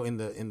 I know in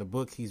the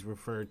book he's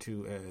referred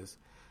to as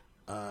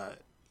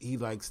he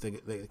likes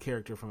the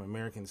character from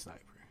American Sniper.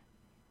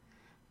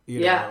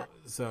 You know?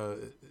 So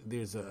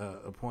there's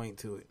a point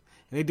to it,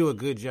 and they do a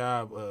good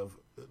job of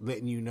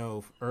letting you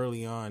know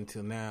early on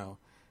till now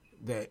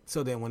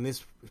so that when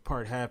this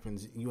part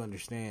happens, you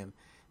understand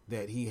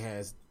that he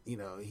has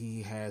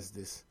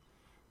this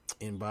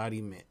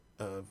embodiment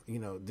of,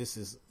 this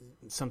is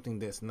something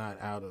that's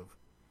not out of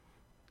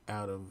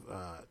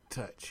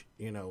touch,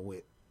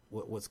 with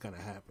what's going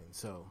to happen.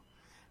 So,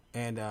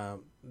 and I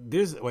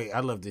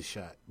love this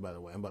shot, by the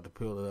way. I'm about to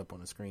pull it up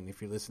on the screen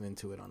if you're listening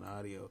to it on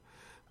audio.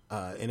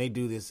 And they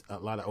do this a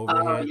lot of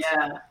overheads. Oh,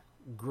 yeah.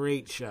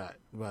 Great shot,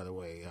 by the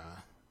way,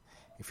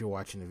 if you're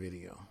watching the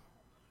video.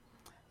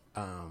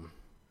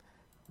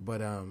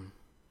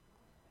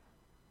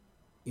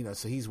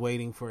 So he's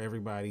waiting for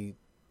everybody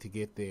to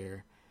get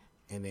there,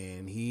 and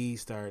then he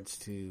starts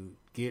to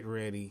get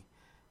ready,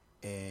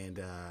 and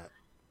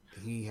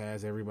he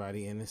has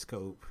everybody in the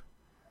scope,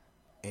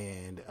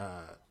 and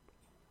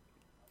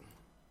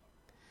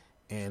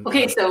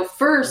okay, so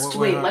first,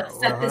 let's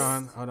set this.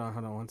 Hold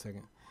on 1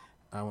 second.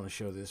 I want to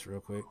show this real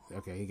quick.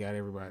 Okay, he got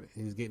everybody.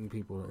 He's getting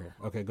people there.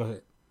 Okay, go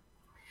ahead.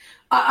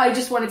 I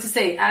just wanted to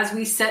say, as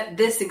we set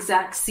this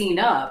exact scene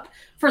up,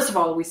 first of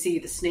all, we see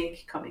the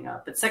snake coming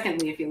up. But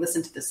secondly, if you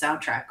listen to the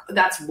soundtrack,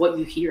 that's what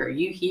you hear.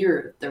 You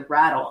hear the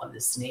rattle of the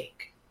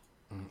snake.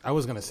 I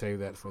was going to save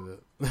that for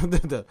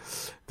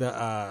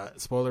the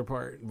spoiler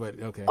part,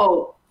 but okay.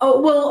 Oh,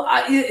 well,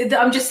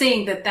 I'm just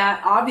saying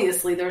that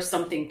obviously there's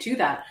something to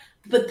that.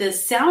 But the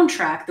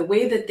soundtrack, the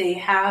way that they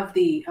have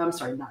maybe not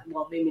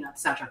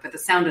the soundtrack, but the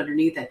sound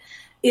underneath it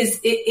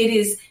is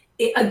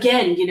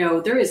again,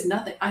 there is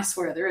nothing, I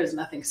swear there is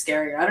nothing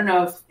scarier. I don't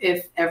know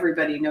if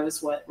everybody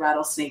knows what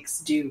rattlesnakes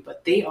do,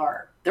 but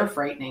they're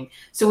frightening.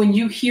 So when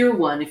you hear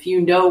one, if you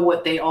know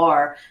what they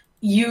are,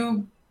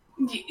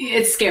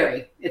 it's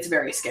scary. It's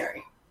very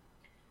scary.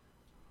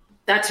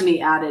 That to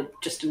me added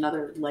just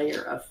another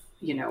layer of,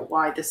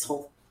 why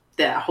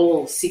that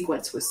whole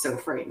sequence was so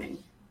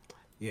frightening.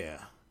 Yeah.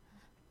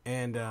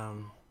 And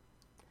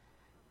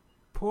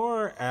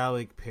poor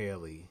Alec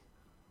Paley.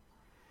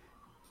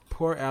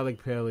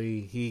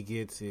 He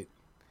gets it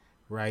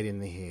right in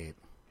the head.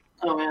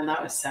 Oh man,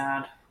 that was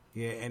sad.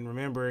 Yeah, and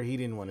remember, he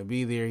didn't want to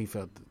be there. He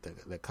felt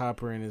the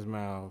copper in his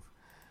mouth.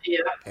 Yeah.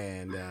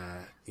 And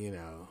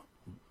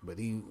but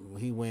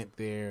he went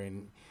there,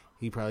 and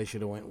he probably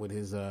should have went with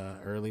his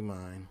early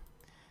mind,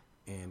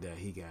 and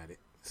he got it.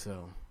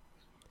 So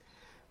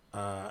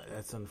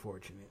that's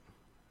unfortunate.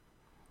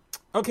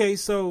 Okay,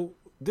 so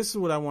this is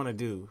what I want to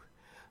do.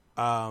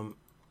 I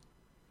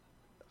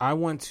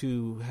want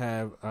to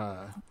have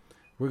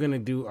we're going to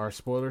do our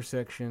spoiler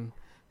section.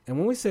 And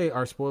when we say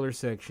our spoiler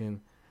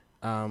section,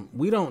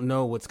 we don't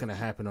know what's going to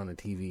happen on the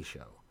TV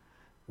show.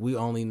 We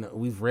only know,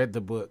 we've read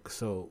the book,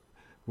 so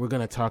we're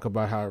going to talk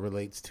about how it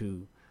relates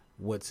to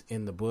what's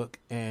in the book.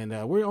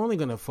 And we're only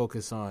going to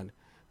focus on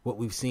what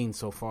we've seen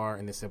so far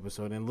in this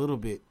episode and a little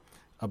bit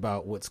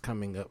about what's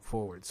coming up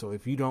forward. So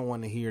if you don't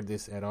want to hear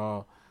this at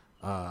all,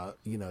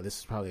 this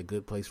is probably a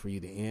good place for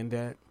you to end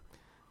at.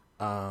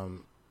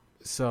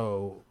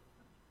 So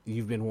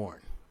you've been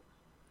warned.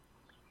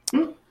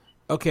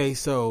 Okay,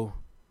 so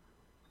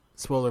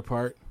spoiler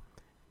part.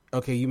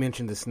 Okay, you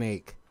mentioned the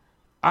snake.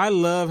 I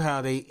love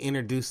how they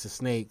introduced the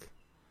snake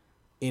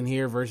in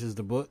here versus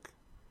the book,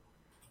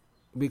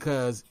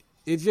 because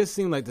it just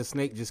seemed like the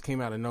snake just came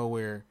out of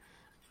nowhere.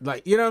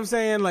 Like, you know what I'm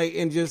saying? Like,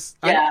 and just,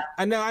 yeah.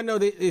 I know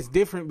that it's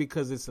different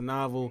because it's a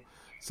novel,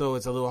 so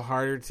it's a little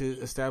harder to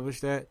establish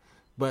that.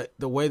 But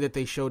the way that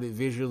they showed it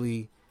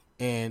visually,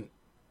 and,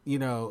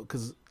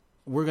 because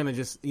we're going to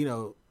just,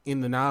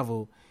 in the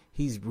novel,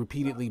 he's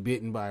repeatedly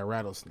bitten by a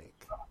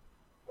rattlesnake.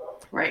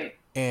 Right.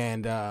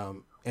 And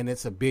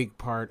it's a big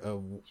part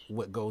of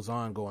what goes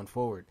on going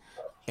forward.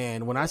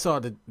 And when I saw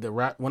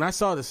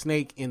the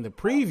snake in the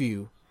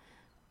preview,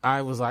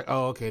 I was like,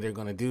 oh, okay, they're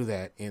going to do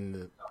that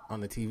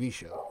on the TV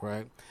show,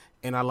 right?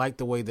 And I like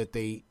the way that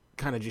they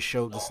kind of just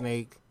showed the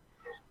snake,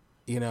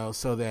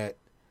 so that.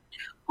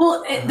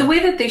 Well, the way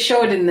that they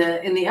show it in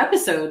the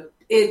episode,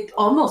 it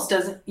almost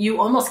doesn't. You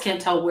almost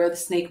can't tell where the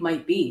snake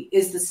might be.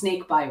 Is the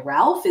snake by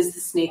Ralph? Is the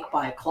snake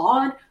by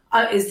Claude?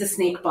 Is the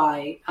snake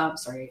by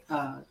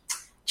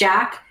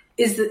Jack?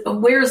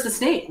 Where is the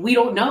snake? We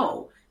don't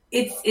know.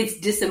 It's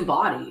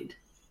disembodied.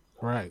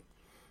 Right.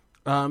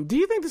 Do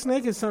you think the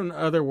snake is something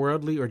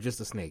otherworldly or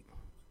just a snake?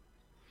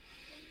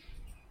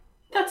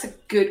 That's a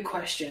good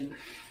question.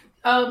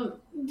 I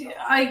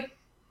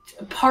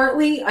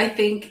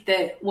think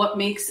that what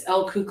makes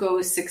El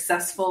Cuco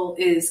successful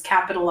is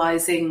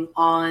capitalizing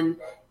on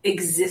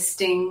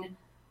existing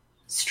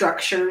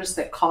structures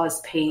that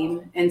cause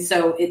pain. And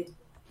so it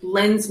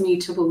lends me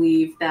to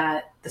believe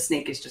that the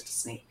snake is just a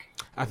snake.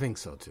 I think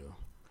so too.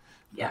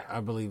 Yeah.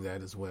 I believe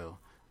that as well.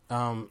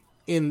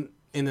 In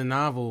the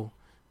novel,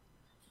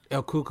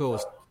 El Cuco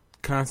is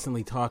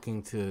constantly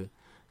talking to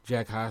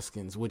Jack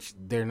Hoskins, which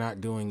they're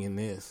not doing in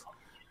this.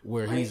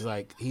 where he's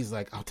like,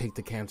 I'll take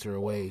the cancer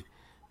away,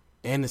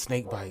 and the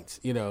snake bites.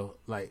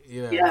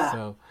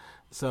 Yeah.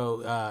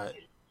 So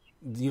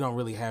you don't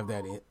really have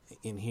that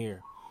in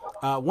here.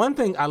 One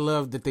thing I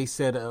love that they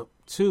set up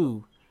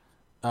too.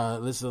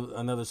 This is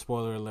another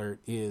spoiler alert.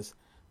 Is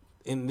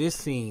in this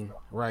scene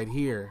right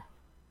here.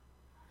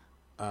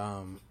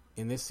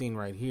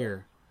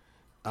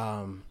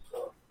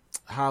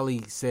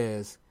 Holly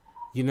says,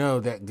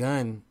 that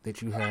gun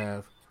that you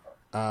have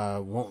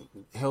won't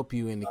help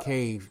you in the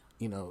cave,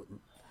 and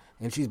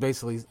she's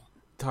basically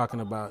talking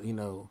about,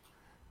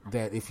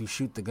 that if you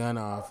shoot the gun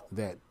off,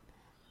 that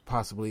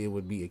possibly it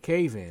would be a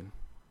cave-in.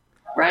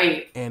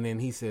 Right. And then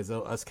he says,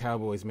 us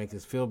cowboys make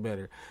us feel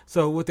better.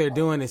 So what they're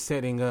doing is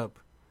setting up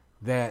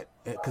that,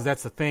 because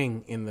that's the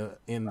thing in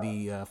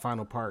the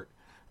final part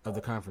of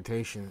the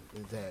confrontation,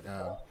 that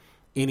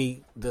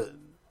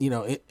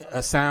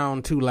a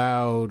sound too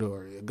loud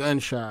or a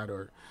gunshot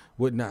or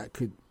whatnot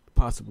could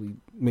possibly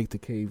make the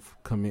cave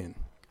come in.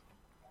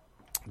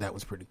 That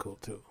was pretty cool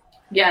too.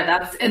 Yeah,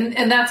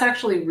 that's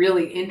actually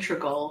really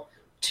integral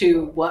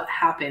to what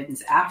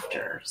happens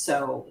after.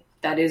 So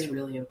that is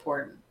really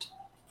important.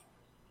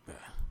 Yeah.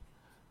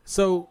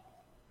 So,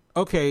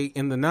 okay,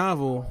 in the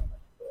novel,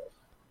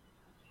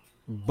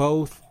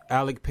 both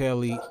Alec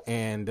Pelly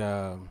and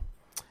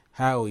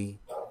Howie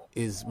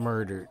is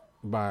murdered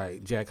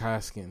by Jack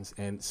Hoskins,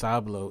 and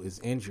Sablo is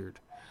injured.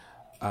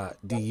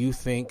 Do you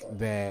think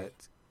that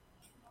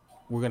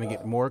we're going to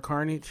get more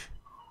carnage?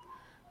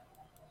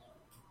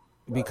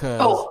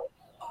 Because,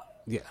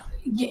 yeah,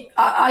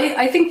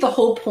 I think the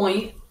whole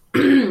point,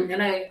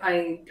 and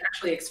I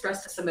actually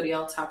expressed to somebody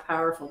else how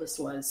powerful this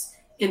was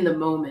in the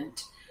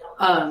moment.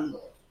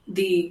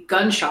 The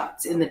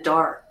gunshots in the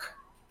dark,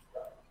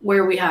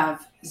 where we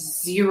have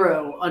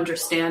zero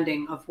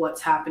understanding of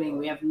what's happening.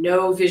 We have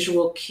no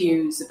visual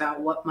cues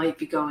about what might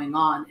be going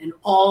on. And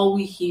all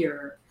we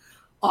hear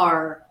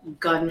are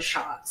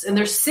gunshots. And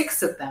there's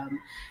 6 of them.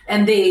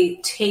 And they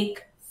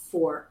take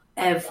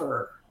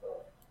forever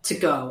to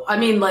go. I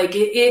mean, like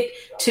it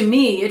to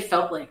me, it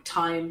felt like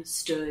time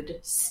stood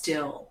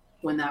still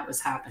when that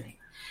was happening.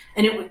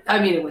 And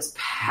it was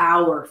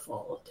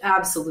powerful,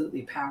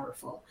 absolutely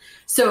powerful.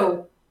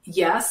 So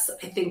yes,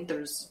 I think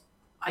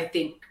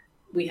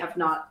we have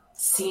not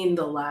seen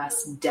the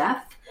last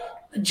death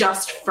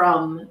just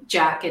from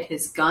Jack and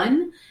his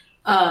gun.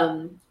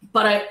 But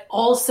I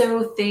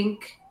also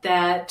think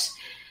that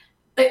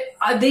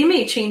they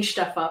may change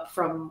stuff up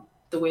from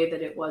the way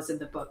that it was in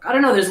the book. I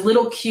don't know. There's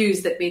little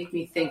cues that make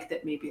me think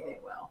that maybe they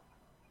will.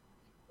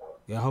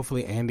 Yeah,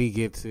 hopefully Andy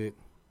gets it.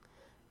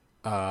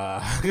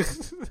 I'm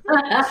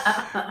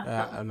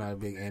not a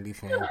big Andy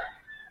fan.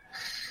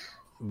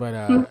 But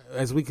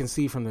as we can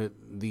see from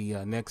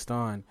the next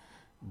on,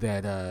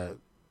 that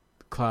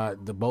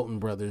Claude, the Bolton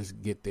brothers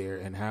get there,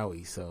 and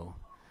Howie. So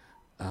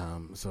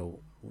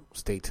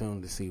stay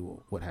tuned to see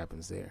what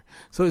happens there.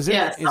 So is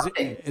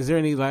there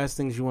any last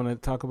things you want to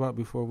talk about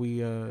before we?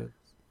 The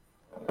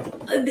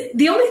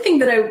only thing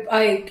that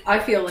I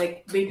feel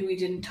like maybe we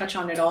didn't touch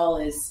on at all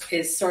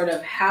is sort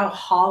of how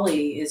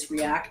Holly is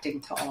reacting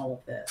to all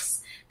of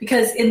this,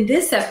 because in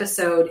this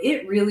episode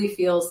it really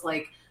feels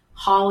like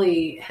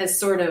Holly has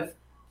sort of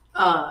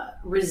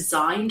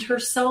resigned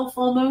herself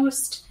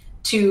almost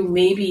to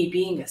maybe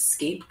being a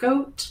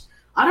scapegoat.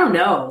 I don't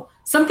know.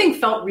 Something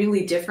felt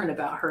really different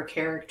about her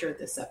character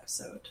this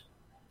episode.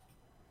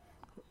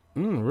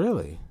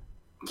 Really?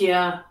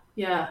 Yeah.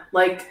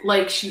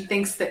 Like she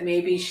thinks that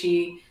maybe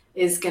she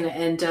is going to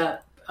end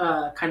up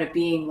kind of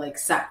being like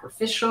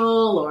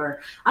sacrificial,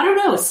 or I don't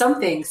know,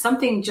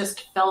 something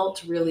just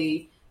felt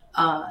really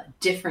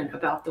different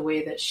about the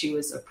way that she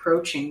was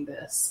approaching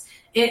this.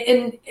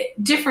 And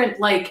different,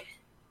 like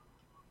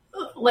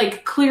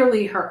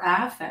clearly her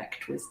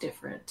affect was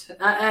different.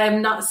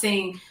 I'm not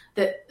saying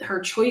that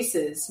her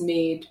choices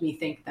made me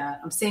think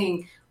that. I'm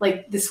saying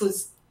like this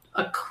was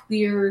a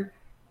clear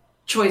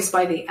choice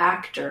by the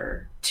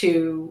actor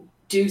to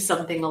do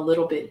something a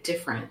little bit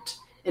different.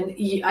 And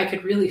I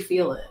could really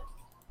feel it.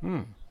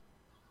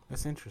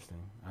 That's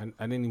interesting. I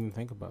didn't even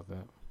think about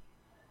that.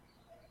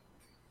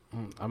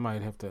 I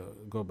might have to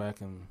go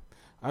back and...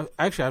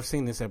 I've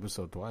seen this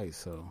episode twice,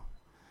 so...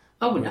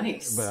 Oh,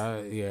 nice.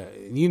 But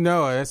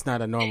that's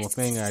not a normal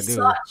thing I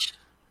do.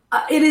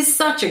 It is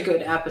such a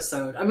good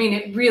episode. I mean,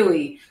 it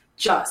really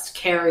just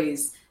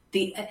carries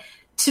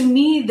to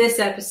me, this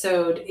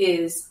episode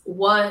is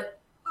what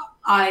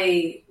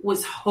I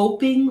was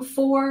hoping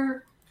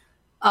for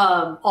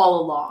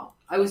all along.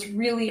 I was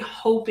really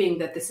hoping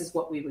that this is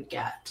what we would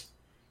get.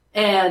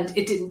 And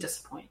it didn't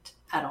disappoint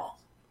at all.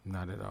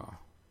 Not at all.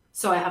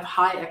 So I have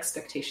high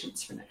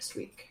expectations for next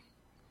week.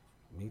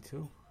 Me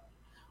too.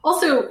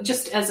 Also,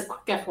 just as a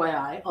quick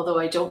FYI, although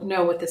I don't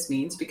know what this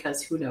means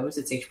because who knows,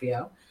 it's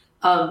HBO.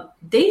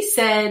 They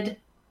said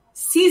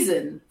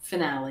season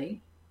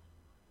finale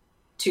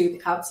to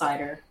The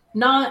Outsider,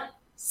 not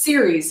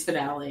series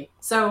finale.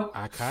 So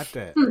I caught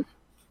that.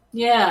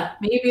 Yeah,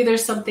 maybe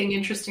there's something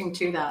interesting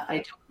to that. I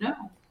don't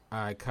know.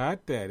 I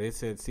caught that. It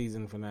said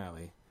season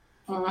finale.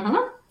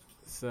 Uh-huh.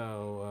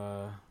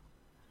 So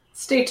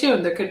Stay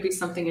tuned. There could be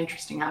something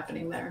interesting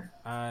happening there.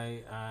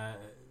 I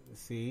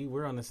see.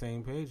 We're on the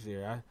same page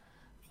there.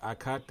 I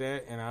caught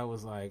that and I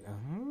was like,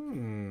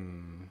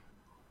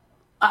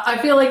 I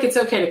feel like it's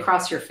okay to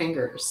cross your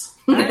fingers.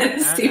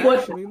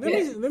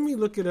 Let me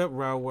look it up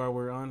while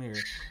we're on here.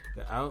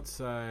 The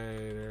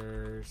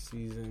Outsider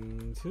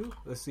season 2.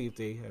 Let's see if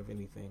they have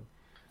anything.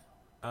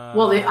 They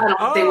wouldn't.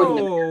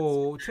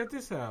 Oh, check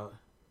this out.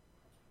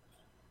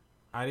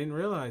 I didn't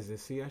realize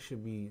this. See, I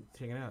should be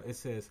checking it out. It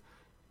says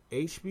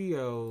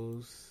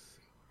HBO's.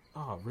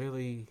 Oh,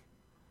 really?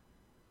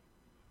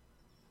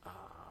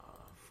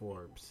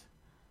 Forbes.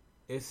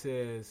 It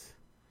says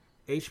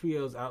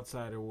HBO's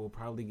Outsider will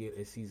probably get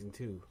a season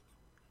 2.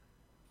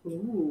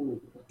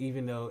 Ooh.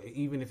 Even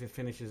if it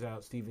finishes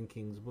out Stephen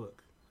King's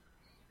book.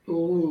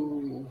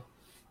 Ooh.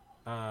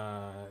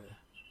 But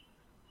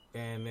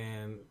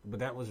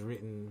that was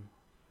written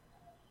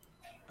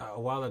a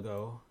while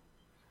ago.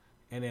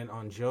 And then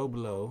on Joe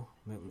Blow,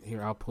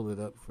 here I'll pull it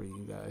up for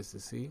you guys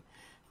to see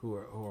who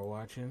are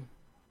watching.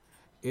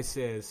 It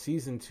says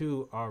season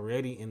 2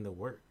 already in the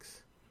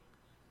works.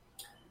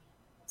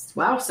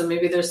 Wow, so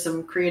maybe there's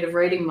some creative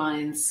writing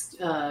minds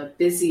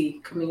busy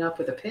coming up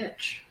with a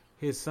pitch.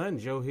 His son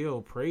Joe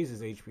Hill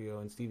praises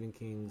HBO and Stephen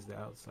King's The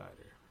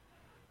Outsider.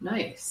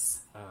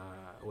 Nice.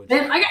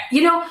 And I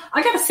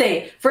gotta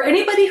say, for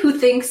anybody who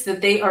thinks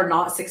that they are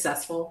not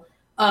successful,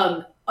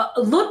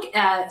 look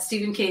at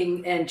Stephen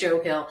King and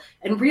Joe Hill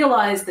and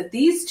realize that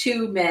these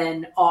two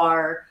men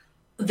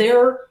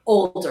they're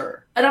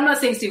older. And I'm not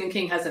saying Stephen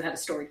King hasn't had a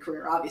storied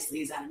career. Obviously,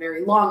 he's had a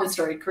very long and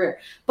storied career.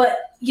 But,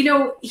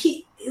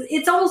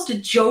 it's almost a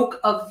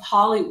joke of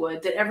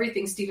Hollywood that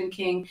every Stephen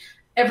King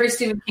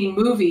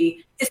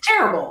movie is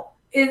terrible.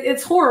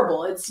 It's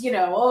horrible. It's,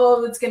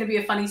 it's going to be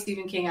a funny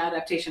Stephen King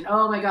adaptation.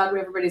 Oh, my God,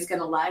 everybody's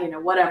going to laugh,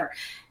 whatever.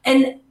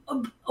 And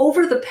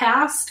over the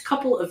past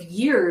couple of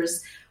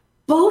years,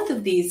 both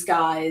of these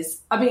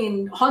guys,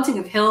 Lock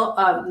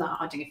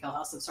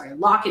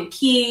and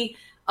Key,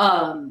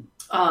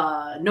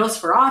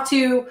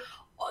 Nosferatu,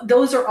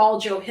 those are all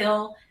Joe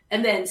Hill.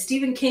 And then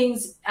Stephen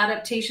King's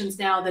adaptations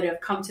now that have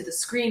come to the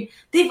screen,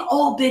 they've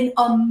all been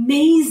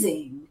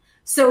amazing.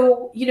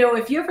 So,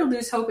 if you ever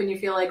lose hope and you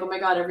feel like, oh my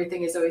God,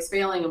 everything is always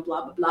failing and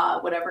blah, blah, blah,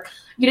 whatever,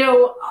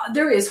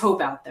 there is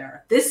hope out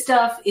there. This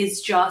stuff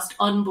is just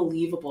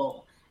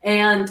unbelievable.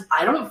 And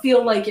I don't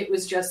feel like it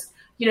was just,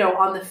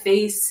 on the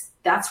face,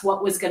 that's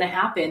what was going to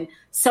happen.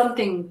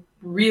 Something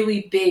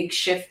really big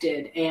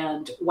shifted,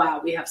 and wow,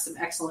 we have some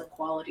excellent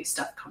quality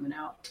stuff coming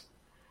out.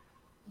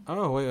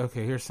 Oh, wait,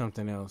 okay, here's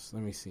something else.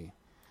 Let me see.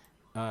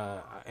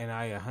 And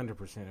I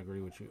 100%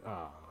 agree with you.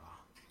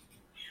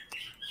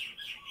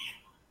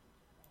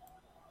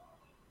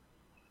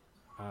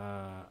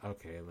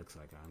 Okay, it looks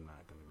like I'm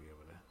not going to be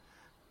able to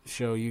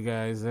show you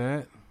guys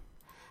that.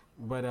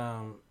 But,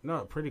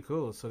 no, pretty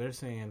cool. So they're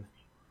saying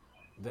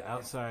The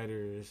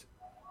Outsiders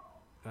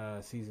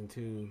season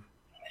 2.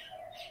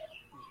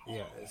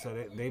 Yeah, so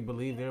they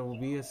believe there will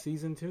be a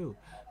season 2.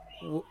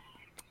 Well,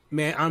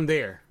 man, I'm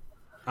there.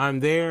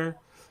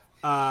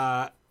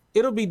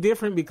 It'll be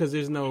different because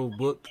there's no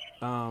book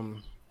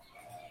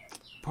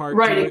part.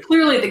 Right, and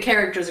clearly the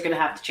characters are going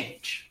to have to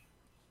change.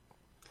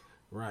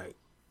 Right.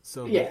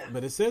 So, yeah.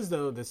 But it says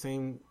though the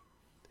same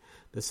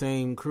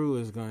crew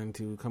is going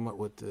to come up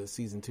with the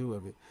season 2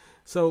 of it.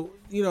 So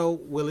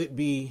will it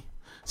be?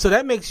 So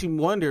that makes you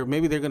wonder.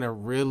 Maybe they're going to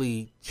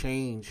really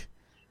change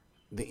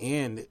the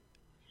end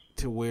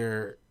to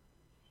where,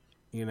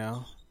 it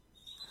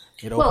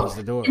opens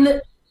the door.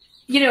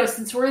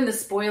 Since we're in the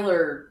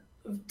spoiler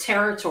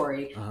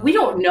territory, we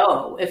don't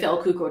know if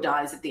El Cuco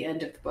dies at the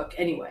end of the book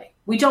anyway.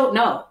 We don't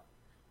know.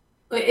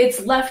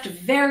 It's left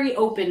very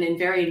open and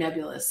very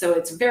nebulous, so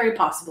it's very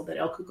possible that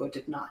El Cuco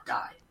did not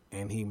die.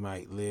 And he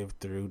might live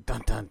through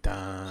dun dun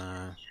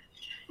dun.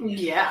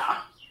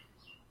 Yeah.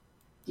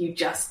 You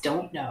just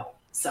don't know.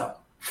 So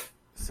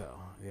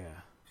yeah.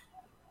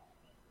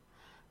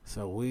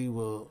 So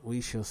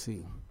we shall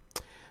see.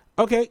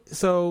 Okay,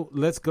 so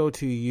let's go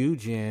to you,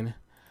 Jen.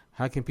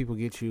 How can people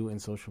get you in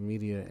social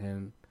media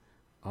and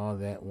all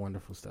that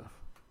wonderful stuff?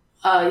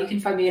 You can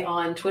find me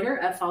on Twitter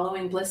at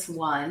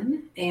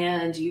followingbliss1,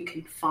 and you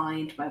can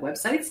find my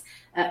websites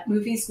at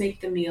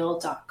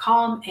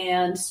moviesmakethemeal.com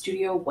and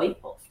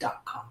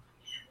studiowhitewolf.com.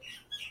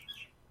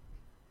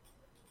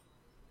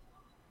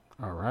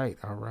 All right.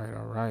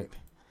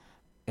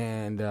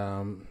 And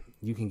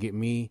you can get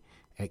me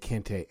at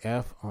Kente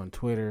F on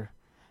Twitter.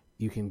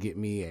 You can get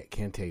me at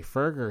Kente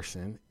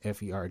Ferguson,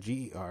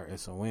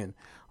 FERGERSON,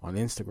 on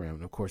Instagram.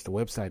 And, of course, the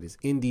website is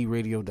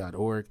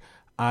indyradio.org,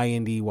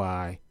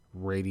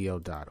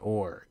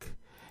 INDYradio.org.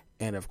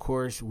 And, of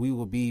course, we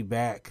will be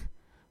back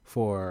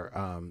for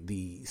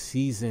the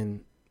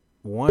season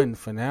 1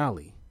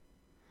 finale.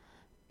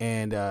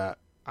 And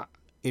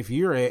if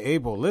you're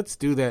able, let's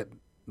do that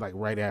like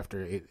right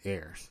after it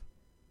airs.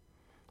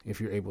 If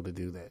you're able to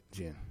do that,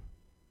 Jen.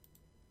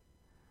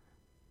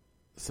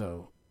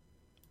 So...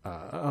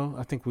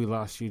 I think we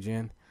lost you,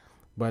 Jen.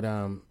 But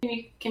can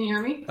you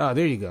hear me? Oh,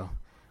 there you go.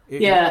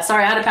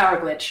 Sorry, I had a power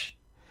glitch.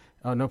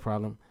 Oh, no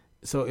problem.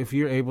 So if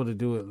you're able to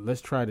do it,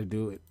 let's try to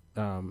do it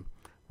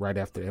right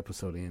after the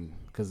episode ends,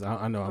 because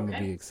I know I'm gonna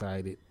be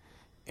excited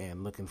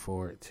and looking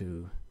forward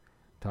to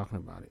talking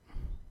about it.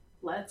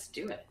 Let's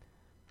do it.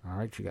 All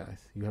right, you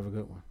guys. You have a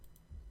good one.